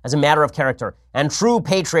unacceptable as a matter of character, and true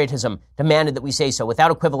patriotism demanded that we say so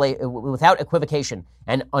without equivocation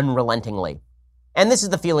and unrelentingly. And this is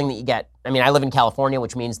the feeling that you get. I mean, I live in California,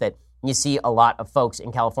 which means that you see a lot of folks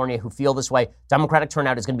in California who feel this way. Democratic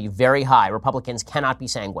turnout is going to be very high. Republicans cannot be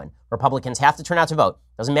sanguine. Republicans have to turn out to vote.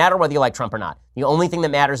 Doesn't matter whether you like Trump or not. The only thing that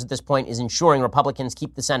matters at this point is ensuring Republicans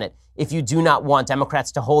keep the Senate. If you do not want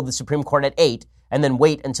Democrats to hold the Supreme Court at 8 and then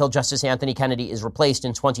wait until Justice Anthony Kennedy is replaced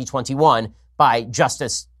in 2021 by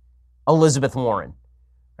Justice Elizabeth Warren,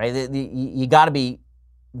 right? You got to be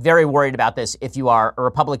very worried about this if you are a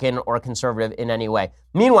Republican or a conservative in any way.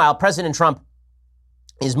 Meanwhile, President Trump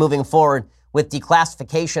is moving forward with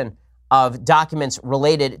declassification of documents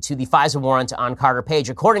related to the FISA warrant on Carter Page,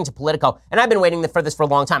 according to Politico. And I've been waiting for this for a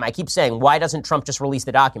long time. I keep saying, why doesn't Trump just release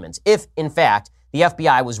the documents? If, in fact, the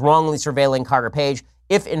FBI was wrongly surveilling Carter Page,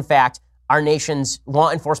 if, in fact, our nation's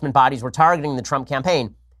law enforcement bodies were targeting the Trump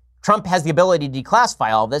campaign, Trump has the ability to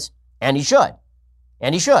declassify all of this, and he should.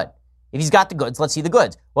 And he should. If he's got the goods, let's see the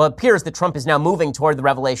goods. Well, it appears that Trump is now moving toward the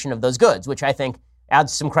revelation of those goods, which I think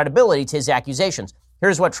adds some credibility to his accusations.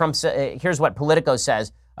 Here's what Politico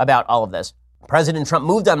says about all of this. President Trump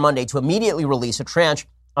moved on Monday to immediately release a tranche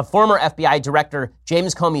of former FBI Director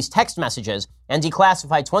James Comey's text messages and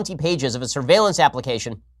declassify 20 pages of a surveillance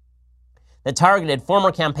application that targeted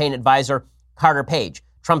former campaign advisor Carter Page,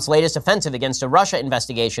 Trump's latest offensive against a Russia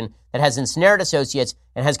investigation that has ensnared associates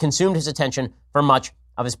and has consumed his attention for much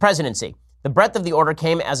of his presidency. The breadth of the order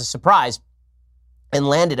came as a surprise and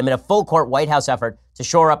landed amid a full-court White House effort to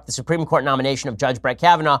shore up the Supreme Court nomination of Judge Brett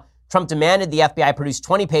Kavanaugh. Trump demanded the FBI produce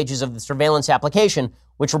 20 pages of the surveillance application,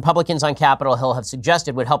 which Republicans on Capitol Hill have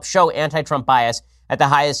suggested would help show anti-Trump bias at the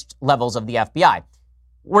highest levels of the FBI.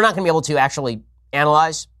 We're not going to be able to actually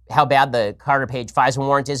analyze how bad the Carter Page FISA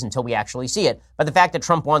warrant is until we actually see it. But the fact that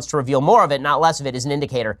Trump wants to reveal more of it, not less of it, is an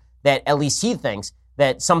indicator that at least he thinks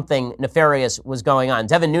that something nefarious was going on.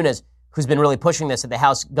 Devin Nunes, who's been really pushing this at the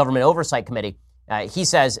House Government Oversight Committee, he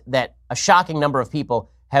says that a shocking number of people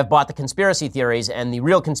have bought the conspiracy theories, and the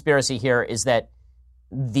real conspiracy here is that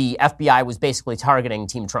the FBI was basically targeting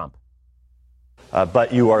Team Trump.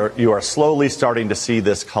 But you are slowly starting to see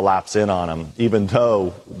this collapse in on him, even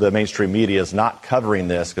though the mainstream media is not covering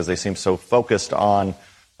this because they seem so focused on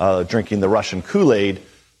drinking the Russian Kool-Aid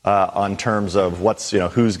on terms of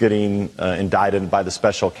who's getting indicted by the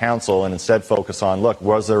special counsel, and instead focus on, look,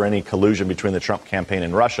 was there any collusion between the Trump campaign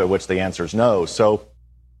and Russia, which the answer is no. So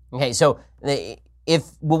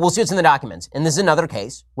we'll see what's in the documents. And this is another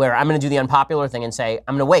case where I'm going to do the unpopular thing and say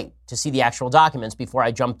I'm going to wait to see the actual documents before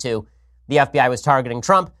I jump to the FBI was targeting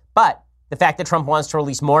Trump. But the fact that Trump wants to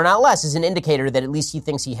release more, not less, is an indicator that at least he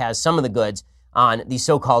thinks he has some of the goods on the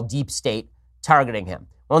so-called deep state targeting him.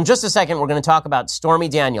 Well, in just a second, we're going to talk about Stormy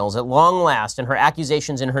Daniels at long last and her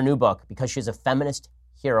accusations in her new book because she's a feminist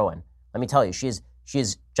heroine. Let me tell you, she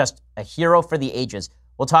is just a hero for the ages.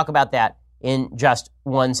 We'll talk about that in just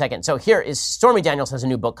 1 second. So here is Stormy Daniels has a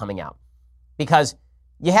new book coming out because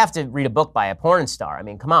you have to read a book by a porn star. I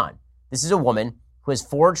mean, come on. This is a woman who has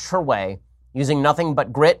forged her way using nothing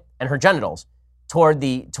but grit and her genitals toward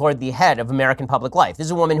the head of American public life. This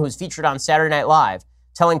is a woman who was featured on Saturday Night Live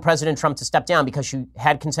telling President Trump to step down because she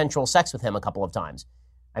had consensual sex with him a couple of times.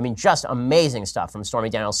 I mean, just amazing stuff from Stormy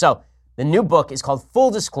Daniels. So the new book is called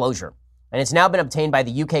Full Disclosure, and it's now been obtained by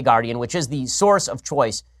the UK Guardian, which is the source of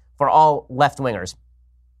choice for all left-wingers.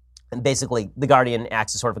 And basically, the Guardian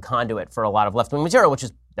acts as sort of a conduit for a lot of left-wing material, which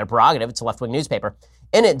is their prerogative. It's a left-wing newspaper.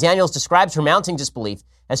 In it, Daniels describes her mounting disbelief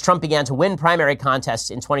as Trump began to win primary contests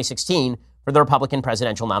in 2016 for the Republican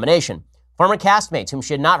presidential nomination. Former castmates whom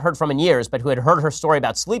she had not heard from in years, but who had heard her story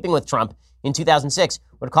about sleeping with Trump in 2006,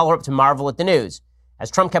 would call her up to marvel at the news. As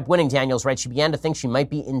Trump kept winning, Daniels writes, she began to think she might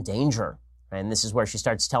be in danger. And this is where she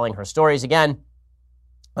starts telling her stories again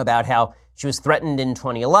about how she was threatened in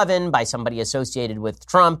 2011 by somebody associated with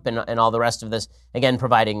Trump and all the rest of this, again,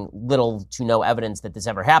 providing little to no evidence that this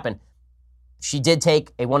ever happened. She did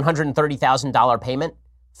take a $130,000 payment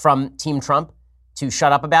from Team Trump to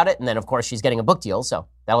shut up about it. And then, of course, she's getting a book deal, so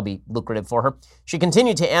that'll be lucrative for her. She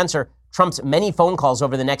continued to answer Trump's many phone calls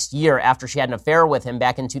over the next year after she had an affair with him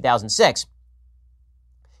back in 2006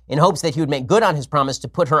 in hopes that he would make good on his promise to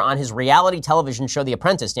put her on his reality television show, The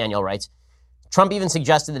Apprentice, Daniel writes. Trump even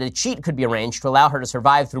suggested that a cheat could be arranged to allow her to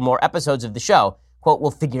survive through more episodes of the show. Quote,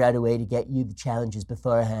 we'll figure out a way to get you the challenges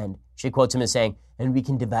beforehand. She quotes him as saying, and we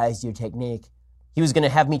can devise your technique. He was going to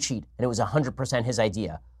have me cheat, and it was 100% his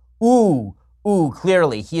idea. Ooh,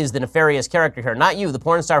 clearly he is the nefarious character here. Not you, the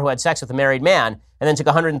porn star who had sex with a married man and then took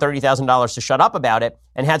 $130,000 to shut up about it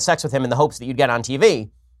and had sex with him in the hopes that you'd get on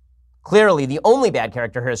TV. Clearly, the only bad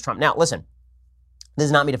character here is Trump. Now, listen, this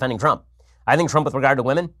is not me defending Trump. I think Trump, with regard to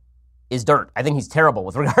women, is dirt. I think he's terrible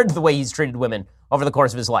with regard to the way he's treated women over the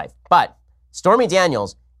course of his life. But Stormy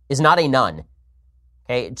Daniels is not a nun.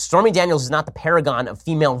 Okay? Stormy Daniels is not the paragon of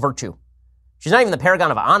female virtue. She's not even the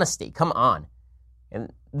paragon of honesty. Come on.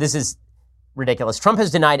 And this is ridiculous. Trump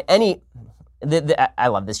has denied any... I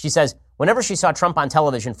love this. She says, whenever she saw Trump on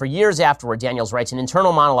television for years afterward, Daniels writes, an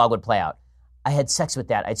internal monologue would play out. I had sex with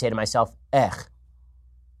that. I'd say to myself,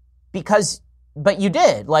 but you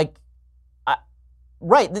did.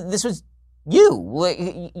 Right, this was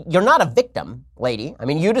you. You're not a victim, lady. I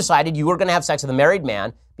mean, you decided you were going to have sex with a married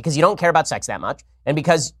man because you don't care about sex that much and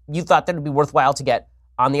because you thought that it would be worthwhile to get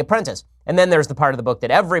on The Apprentice. And then there's the part of the book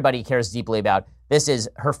that everybody cares deeply about. This is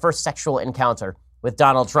her first sexual encounter with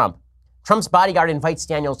Donald Trump. Trump's bodyguard invites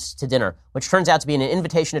Daniels to dinner, which turns out to be an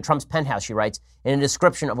invitation to Trump's penthouse, she writes, in a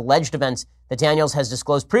description of alleged events that Daniels has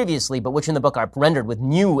disclosed previously, but which in the book are rendered with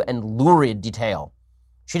new and lurid detail.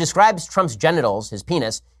 She describes Trump's genitals, his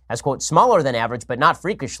penis, as, quote, smaller than average, but not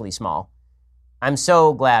freakishly small. I'm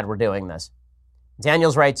so glad we're doing this.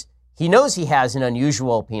 Daniels writes, he knows he has an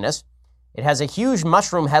unusual penis. It has a huge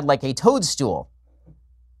mushroom head like a toadstool.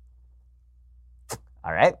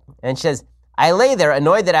 All right. And she says, I lay there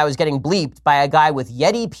annoyed that I was getting bleeped by a guy with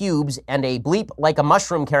Yeti pubes and a bleep like a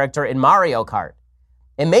mushroom character in Mario Kart.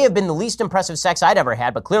 It may have been the least impressive sex I'd ever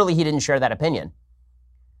had, but clearly he didn't share that opinion.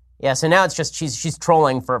 Yeah, so now it's just she's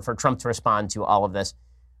trolling for Trump to respond to all of this.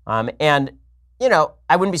 And, you know,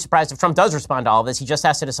 I wouldn't be surprised if Trump does respond to all of this. He just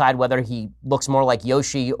has to decide whether he looks more like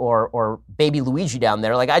Yoshi or baby Luigi down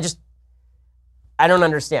there. Like, I don't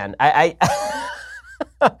understand. I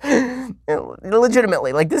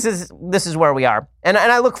legitimately, like, this is where we are. And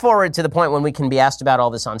I look forward to the point when we can be asked about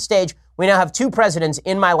all this on stage. We now have two presidents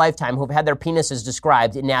in my lifetime who've had their penises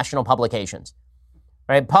described in national publications.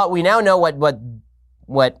 Right? We now know what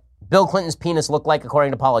Bill Clinton's penis looked like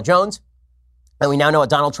according to Paula Jones. And we now know what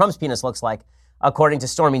Donald Trump's penis looks like according to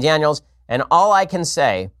Stormy Daniels. And all I can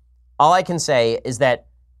say is that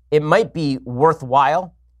it might be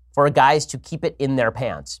worthwhile for guys to keep it in their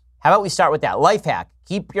pants. How about we start with that? Life hack.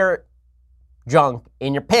 Keep your junk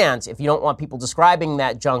in your pants if you don't want people describing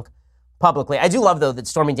that junk publicly. I do love, though, that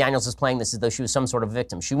Stormy Daniels is playing this as though she was some sort of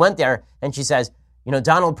victim. She went there and she says, you know,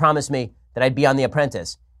 Donald promised me that I'd be on The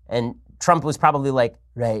Apprentice. And Trump was probably like,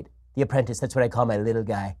 right, The Apprentice, that's what I call my little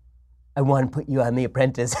guy. I want to put you on The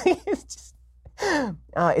Apprentice.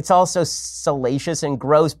 It's all so salacious and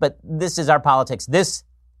gross, but this is our politics. This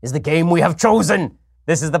is the game we have chosen.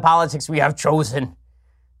 This is the politics we have chosen.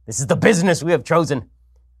 This is the business we have chosen.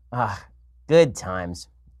 Good times.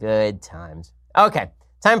 Good times. Okay,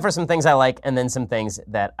 time for some things I like and then some things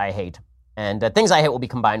that I hate. And things I hate will be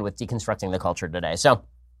combined with deconstructing the culture today. So,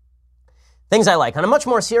 Things I like. On a much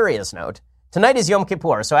more serious note, tonight is Yom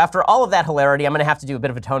Kippur, so after all of that hilarity, I'm going to have to do a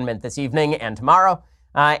bit of atonement this evening and tomorrow.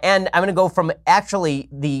 And I'm going to go from actually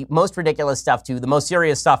the most ridiculous stuff to the most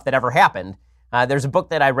serious stuff that ever happened. There's a book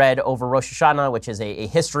that I read over Rosh Hashanah, which is a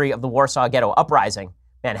history of the Warsaw Ghetto Uprising.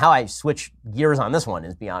 Man, how I switch gears on this one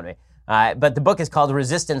is beyond me. But the book is called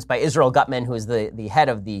Resistance by Israel Gutman, who is the head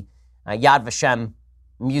of the Yad Vashem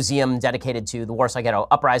museum dedicated to the Warsaw Ghetto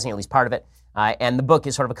Uprising, at least part of it. And the book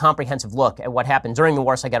is sort of a comprehensive look at what happened during the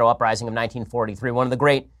Warsaw Ghetto Uprising of 1943, one of the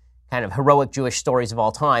great kind of heroic Jewish stories of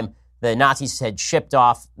all time. The Nazis had shipped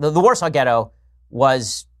off. The Warsaw Ghetto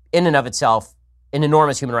was, in and of itself, an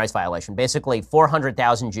enormous human rights violation. Basically,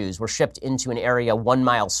 400,000 Jews were shipped into an area 1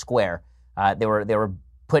 mile square. They were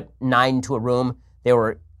put 9 to a room. They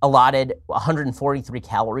were allotted 143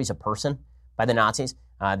 calories a person by the Nazis.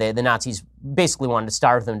 The Nazis basically wanted to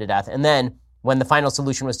starve them to death. And then when the final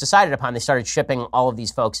solution was decided upon, they started shipping all of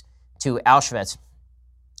these folks to Auschwitz.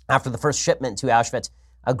 After the first shipment to Auschwitz,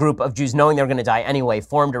 a group of Jews, knowing they were going to die anyway,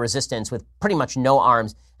 formed a resistance with pretty much no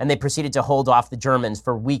arms, and they proceeded to hold off the Germans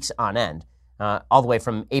for weeks on end, all the way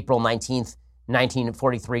from April 19th,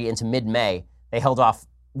 1943 into mid-May. They held off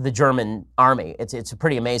the German army. It's a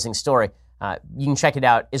pretty amazing story. You can check it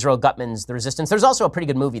out, Israel Gutman's The Resistance. There's also a pretty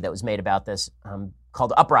good movie that was made about this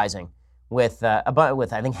called Uprising with I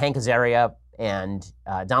think, Hank Azaria and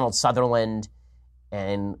Donald Sutherland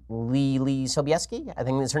and Lili Sobieski, I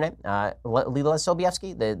think is her name. Lila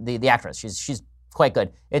Sobieski, the actress. She's quite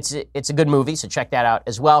good. It's a good movie, so check that out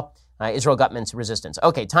as well. Israel Gutman's Resistance.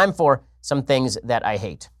 Okay, time for some things that I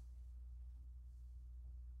hate.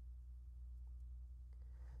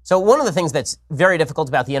 So one of the things that's very difficult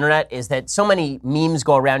about the internet is that so many memes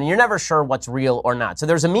go around and you're never sure what's real or not. So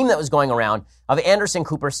there's a meme that was going around of Anderson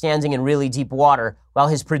Cooper standing in really deep water while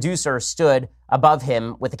his producer stood above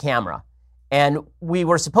him with a camera. And we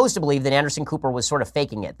were supposed to believe that Anderson Cooper was sort of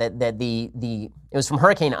faking it, that it was from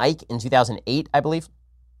Hurricane Ike in 2008, I believe.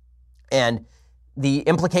 And the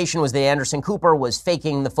implication was that Anderson Cooper was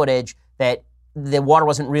faking the footage, that the water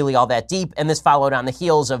wasn't really all that deep. And this followed on the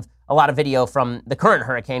heels of a lot of video from the current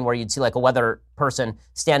hurricane where you'd see like a weather person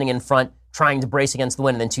standing in front trying to brace against the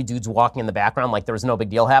wind and then 2 dudes walking in the background like there was no big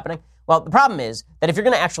deal happening. Well, the problem is that if you're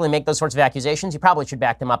going to actually make those sorts of accusations, you probably should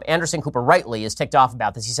back them up. Anderson Cooper rightly is ticked off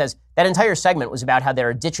about this. He says that entire segment was about how there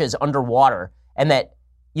are ditches underwater and that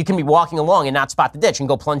you can be walking along and not spot the ditch and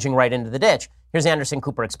go plunging right into the ditch. Here's Anderson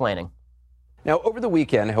Cooper explaining. Now, over the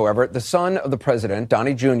weekend, however, the son of the president,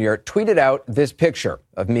 Donnie Jr., tweeted out this picture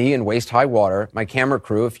of me in waist-high water, my camera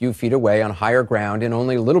crew a few feet away on higher ground in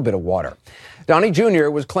only a little bit of water. Donnie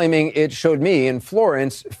Jr. was claiming it showed me in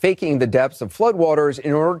Florence faking the depths of floodwaters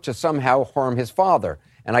in order to somehow harm his father.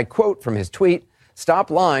 And I quote from his tweet,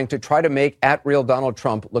 "Stop lying to try to make @real Donald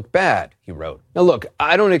Trump look bad," he wrote. Now, look,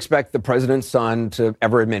 I don't expect the president's son to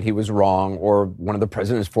ever admit he was wrong or one of the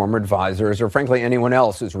president's former advisors or, frankly, anyone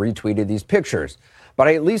else who's retweeted these pictures. But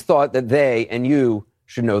I at least thought that they and you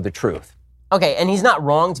should know the truth. Okay, and he's not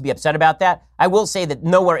wrong to be upset about that. I will say that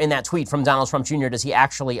nowhere in that tweet from Donald Trump Jr. does he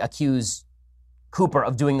actually accuse Cooper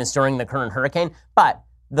of doing this during the current hurricane. But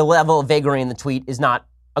the level of vagary in the tweet is not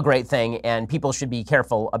a great thing, and people should be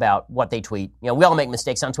careful about what they tweet. You know, we all make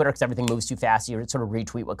mistakes on Twitter because everything moves too fast. You sort of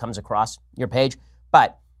retweet what comes across your page.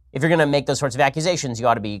 But if you're going to make those sorts of accusations, you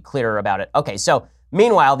ought to be clearer about it. Okay, so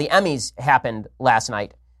meanwhile, the Emmys happened last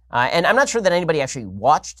night. And I'm not sure that anybody actually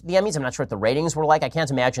watched the Emmys. I'm not sure what the ratings were like. I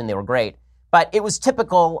can't imagine they were great. But it was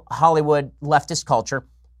typical Hollywood leftist culture.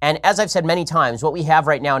 And as I've said many times, what we have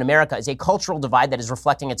right now in America is a cultural divide that is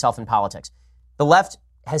reflecting itself in politics. The left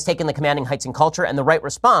has taken the commanding heights in culture, and the right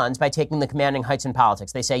responds by taking the commanding heights in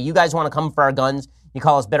politics. They say, you guys want to come for our guns. You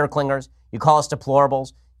call us bitter clingers. You call us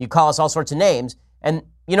deplorables. You call us all sorts of names. And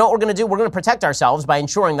you know what we're going to do? We're going to protect ourselves by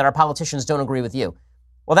ensuring that our politicians don't agree with you.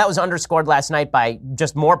 Well, that was underscored last night by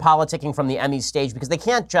just more politicking from the Emmys stage, because they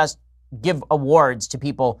can't just give awards to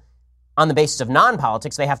people on the basis of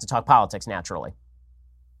non-politics. They have to talk politics naturally.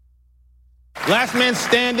 Last Man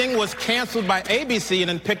Standing was canceled by ABC and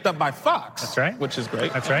then picked up by Fox. That's right. Which is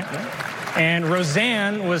great. That's right. Yeah. And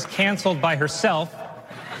Roseanne was canceled by herself,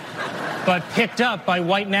 but picked up by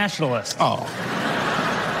white nationalists. Oh.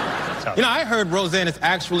 You know, I heard Roseanne is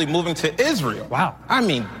actually moving to Israel. Wow. I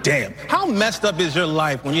mean, damn. How messed up is your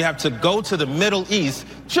life when you have to go to the Middle East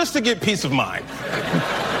just to get peace of mind?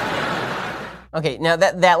 Okay, now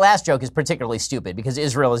that last joke is particularly stupid because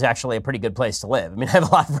Israel is actually a pretty good place to live. I mean, I have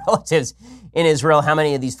a lot of relatives in Israel. How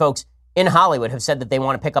many of these folks in Hollywood have said that they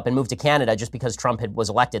want to pick up and move to Canada just because Trump was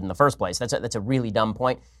elected in the first place? That's a really dumb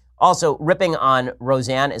point. Also, ripping on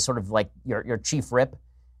Roseanne is sort of like your chief rip,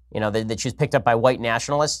 you know, that she's picked up by white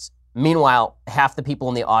nationalists. Meanwhile, half the people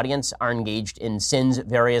in the audience are engaged in sins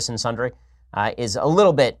various and sundry, is a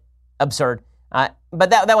little bit absurd. But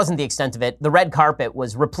that wasn't the extent of it. The red carpet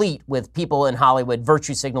was replete with people in Hollywood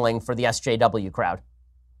virtue signaling for the SJW crowd.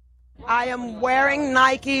 I am wearing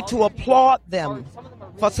Nike to applaud them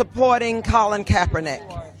for supporting Colin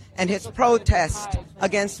Kaepernick and his protest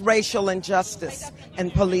against racial injustice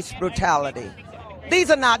and police brutality. These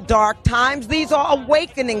are not dark times. These are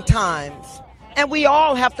awakening times. And we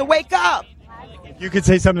all have to wake up. If you could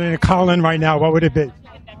say something to Colin right now, what would it be?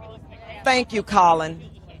 Thank you, Colin.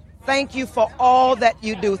 Thank you for all that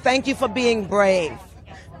you do. Thank you for being brave.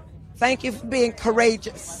 Thank you for being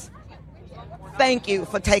courageous. Thank you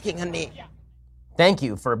for taking a knee. Thank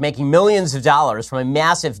you for making millions of dollars from a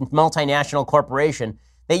massive multinational corporation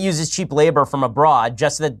that uses cheap labor from abroad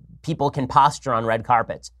just so that people can posture on red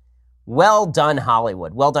carpets. Well done,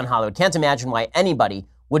 Hollywood. Well done, Hollywood. Can't imagine why anybody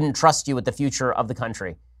wouldn't trust you with the future of the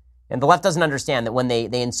country. And the left doesn't understand that when they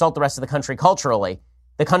insult the rest of the country culturally,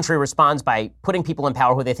 the country responds by putting people in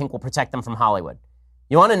power who they think will protect them from Hollywood.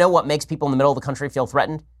 You want to know what makes people in the middle of the country feel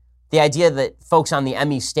threatened? The idea that folks on the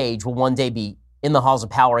Emmy stage will one day be in the halls of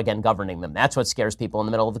power again governing them. That's what scares people in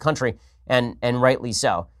the middle of the country, and rightly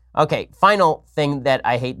so. Okay, final thing that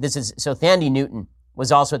I hate. So Thandie Newton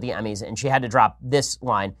was also at the Emmys, and she had to drop this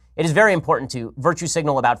line. It is very important to virtue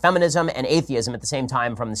signal about feminism and atheism at the same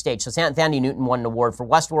time from the stage. So Thandie Newton won an award for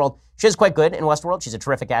Westworld. She is quite good in Westworld. She's a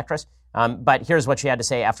terrific actress. But here's what she had to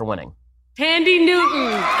say after winning. Thandie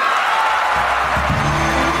Newton.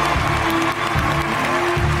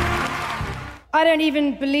 I don't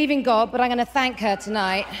even believe in God, but I'm going to thank her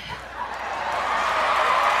tonight.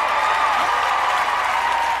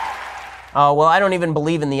 Oh, well, I don't even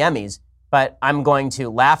believe in the Emmys, but I'm going to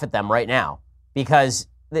laugh at them right now because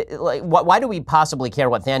why do we possibly care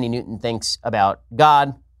what Thandie Newton thinks about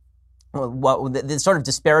God? The sort of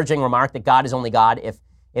disparaging remark that God is only God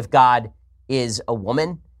if God is a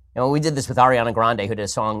woman. We did this with Ariana Grande, who did a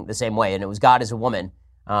song the same way, and it was God is a woman,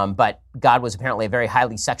 but God was apparently a very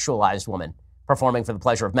highly sexualized woman performing for the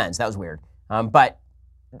pleasure of men. So that was weird. But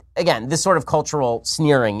again, this sort of cultural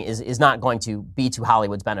sneering is not going to be to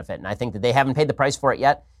Hollywood's benefit. And I think that they haven't paid the price for it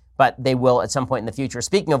yet, but they will at some point in the future.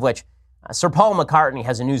 Speaking of which, Sir Paul McCartney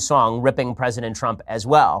has a new song ripping President Trump as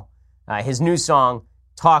well. His new song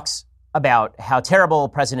talks about how terrible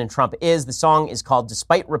President Trump is. The song is called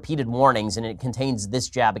Despite Repeated Warnings, and it contains this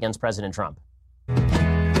jab against President Trump. What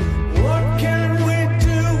can we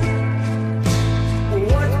do?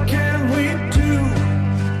 What can we do?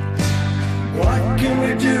 What can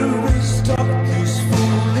we do to stop this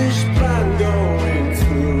foolish plan going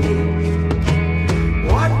through?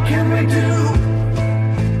 What can we do?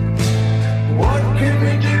 What can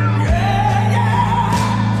we do? Yeah,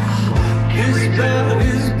 yeah. This man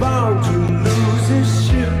is bound to lose his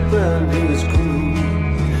ship and his crew.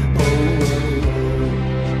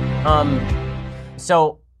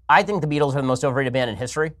 So I think the Beatles are the most overrated band in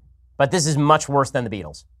history, but this is much worse than the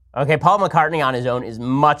Beatles. Okay, Paul McCartney on his own is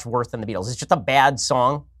much worse than the Beatles. It's just a bad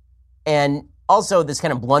song. And also this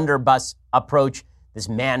kind of blunderbuss approach, this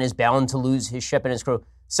man is bound to lose his ship and his crew.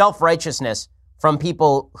 Self-righteousness from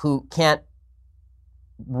people who can't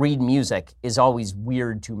read music is always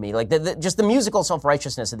weird to me. Like just the musical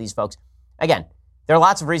self-righteousness of these folks. Again, there are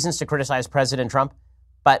lots of reasons to criticize President Trump,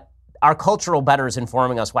 but our cultural better is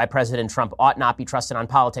informing us why President Trump ought not be trusted on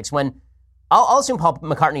politics when I'll assume Paul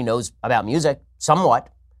McCartney knows about music somewhat,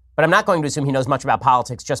 but I'm not going to assume he knows much about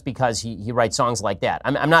politics just because he writes songs like that.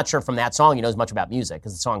 I'm not sure from that song he knows much about music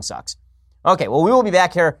because the song sucks. Okay, well, we will be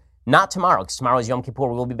back here, not tomorrow, because tomorrow is Yom Kippur.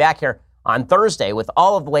 We will be back here on Thursday with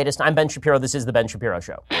all of the latest. I'm Ben Shapiro. This is The Ben Shapiro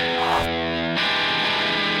Show.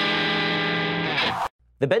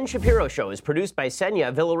 The Ben Shapiro Show is produced by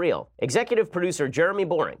Senya Villarreal, executive producer Jeremy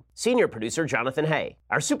Boring, senior producer Jonathan Hay.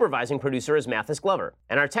 Our supervising producer is Mathis Glover,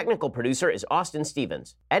 and our technical producer is Austin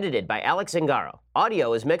Stevens. Edited by Alex Zingaro.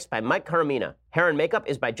 Audio is mixed by Mike Caramina. Hair and makeup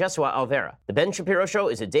is by Jesua Alvera. The Ben Shapiro Show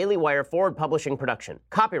is a Daily Wire Forward Publishing production.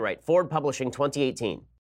 Copyright Forward Publishing 2018.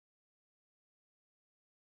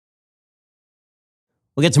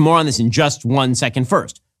 We'll get to more on this in just 1 second.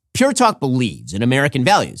 First, Pure Talk believes in American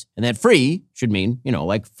values, and that free should mean,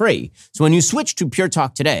 like free. So when you switch to Pure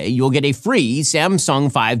Talk today, you'll get a free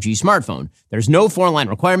Samsung 5G smartphone. There's no 4-line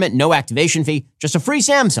requirement, no activation fee, just a free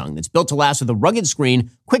Samsung that's built to last with a rugged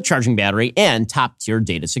screen, quick charging battery, and top-tier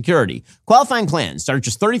data security. Qualifying plans start at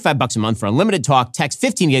just $35 a month for unlimited talk, text,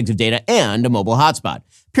 15 gigs of data, and a mobile hotspot.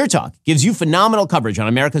 Pure Talk gives you phenomenal coverage on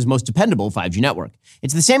America's most dependable 5G network.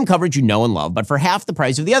 It's the same coverage you know and love, but for half the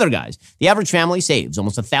price of the other guys. The average family saves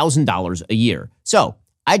almost $1,000 a year. So,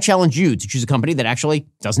 I challenge you to choose a company that actually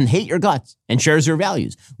doesn't hate your guts and shares your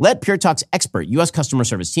values. Let Pure Talk's expert U.S. customer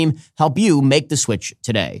service team help you make the switch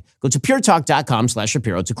today. Go to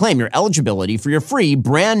puretalk.com/Shapiro to claim your eligibility for your free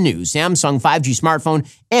brand new Samsung 5G smartphone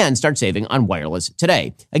and start saving on wireless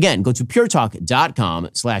today. Again, go to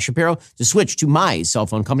puretalk.com/Shapiro to switch to my cell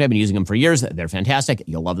phone company. I've been using them for years. They're fantastic.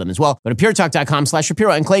 You'll love them as well. Go to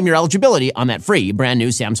puretalk.com/Shapiro and claim your eligibility on that free brand new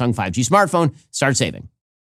Samsung 5G smartphone. Start saving.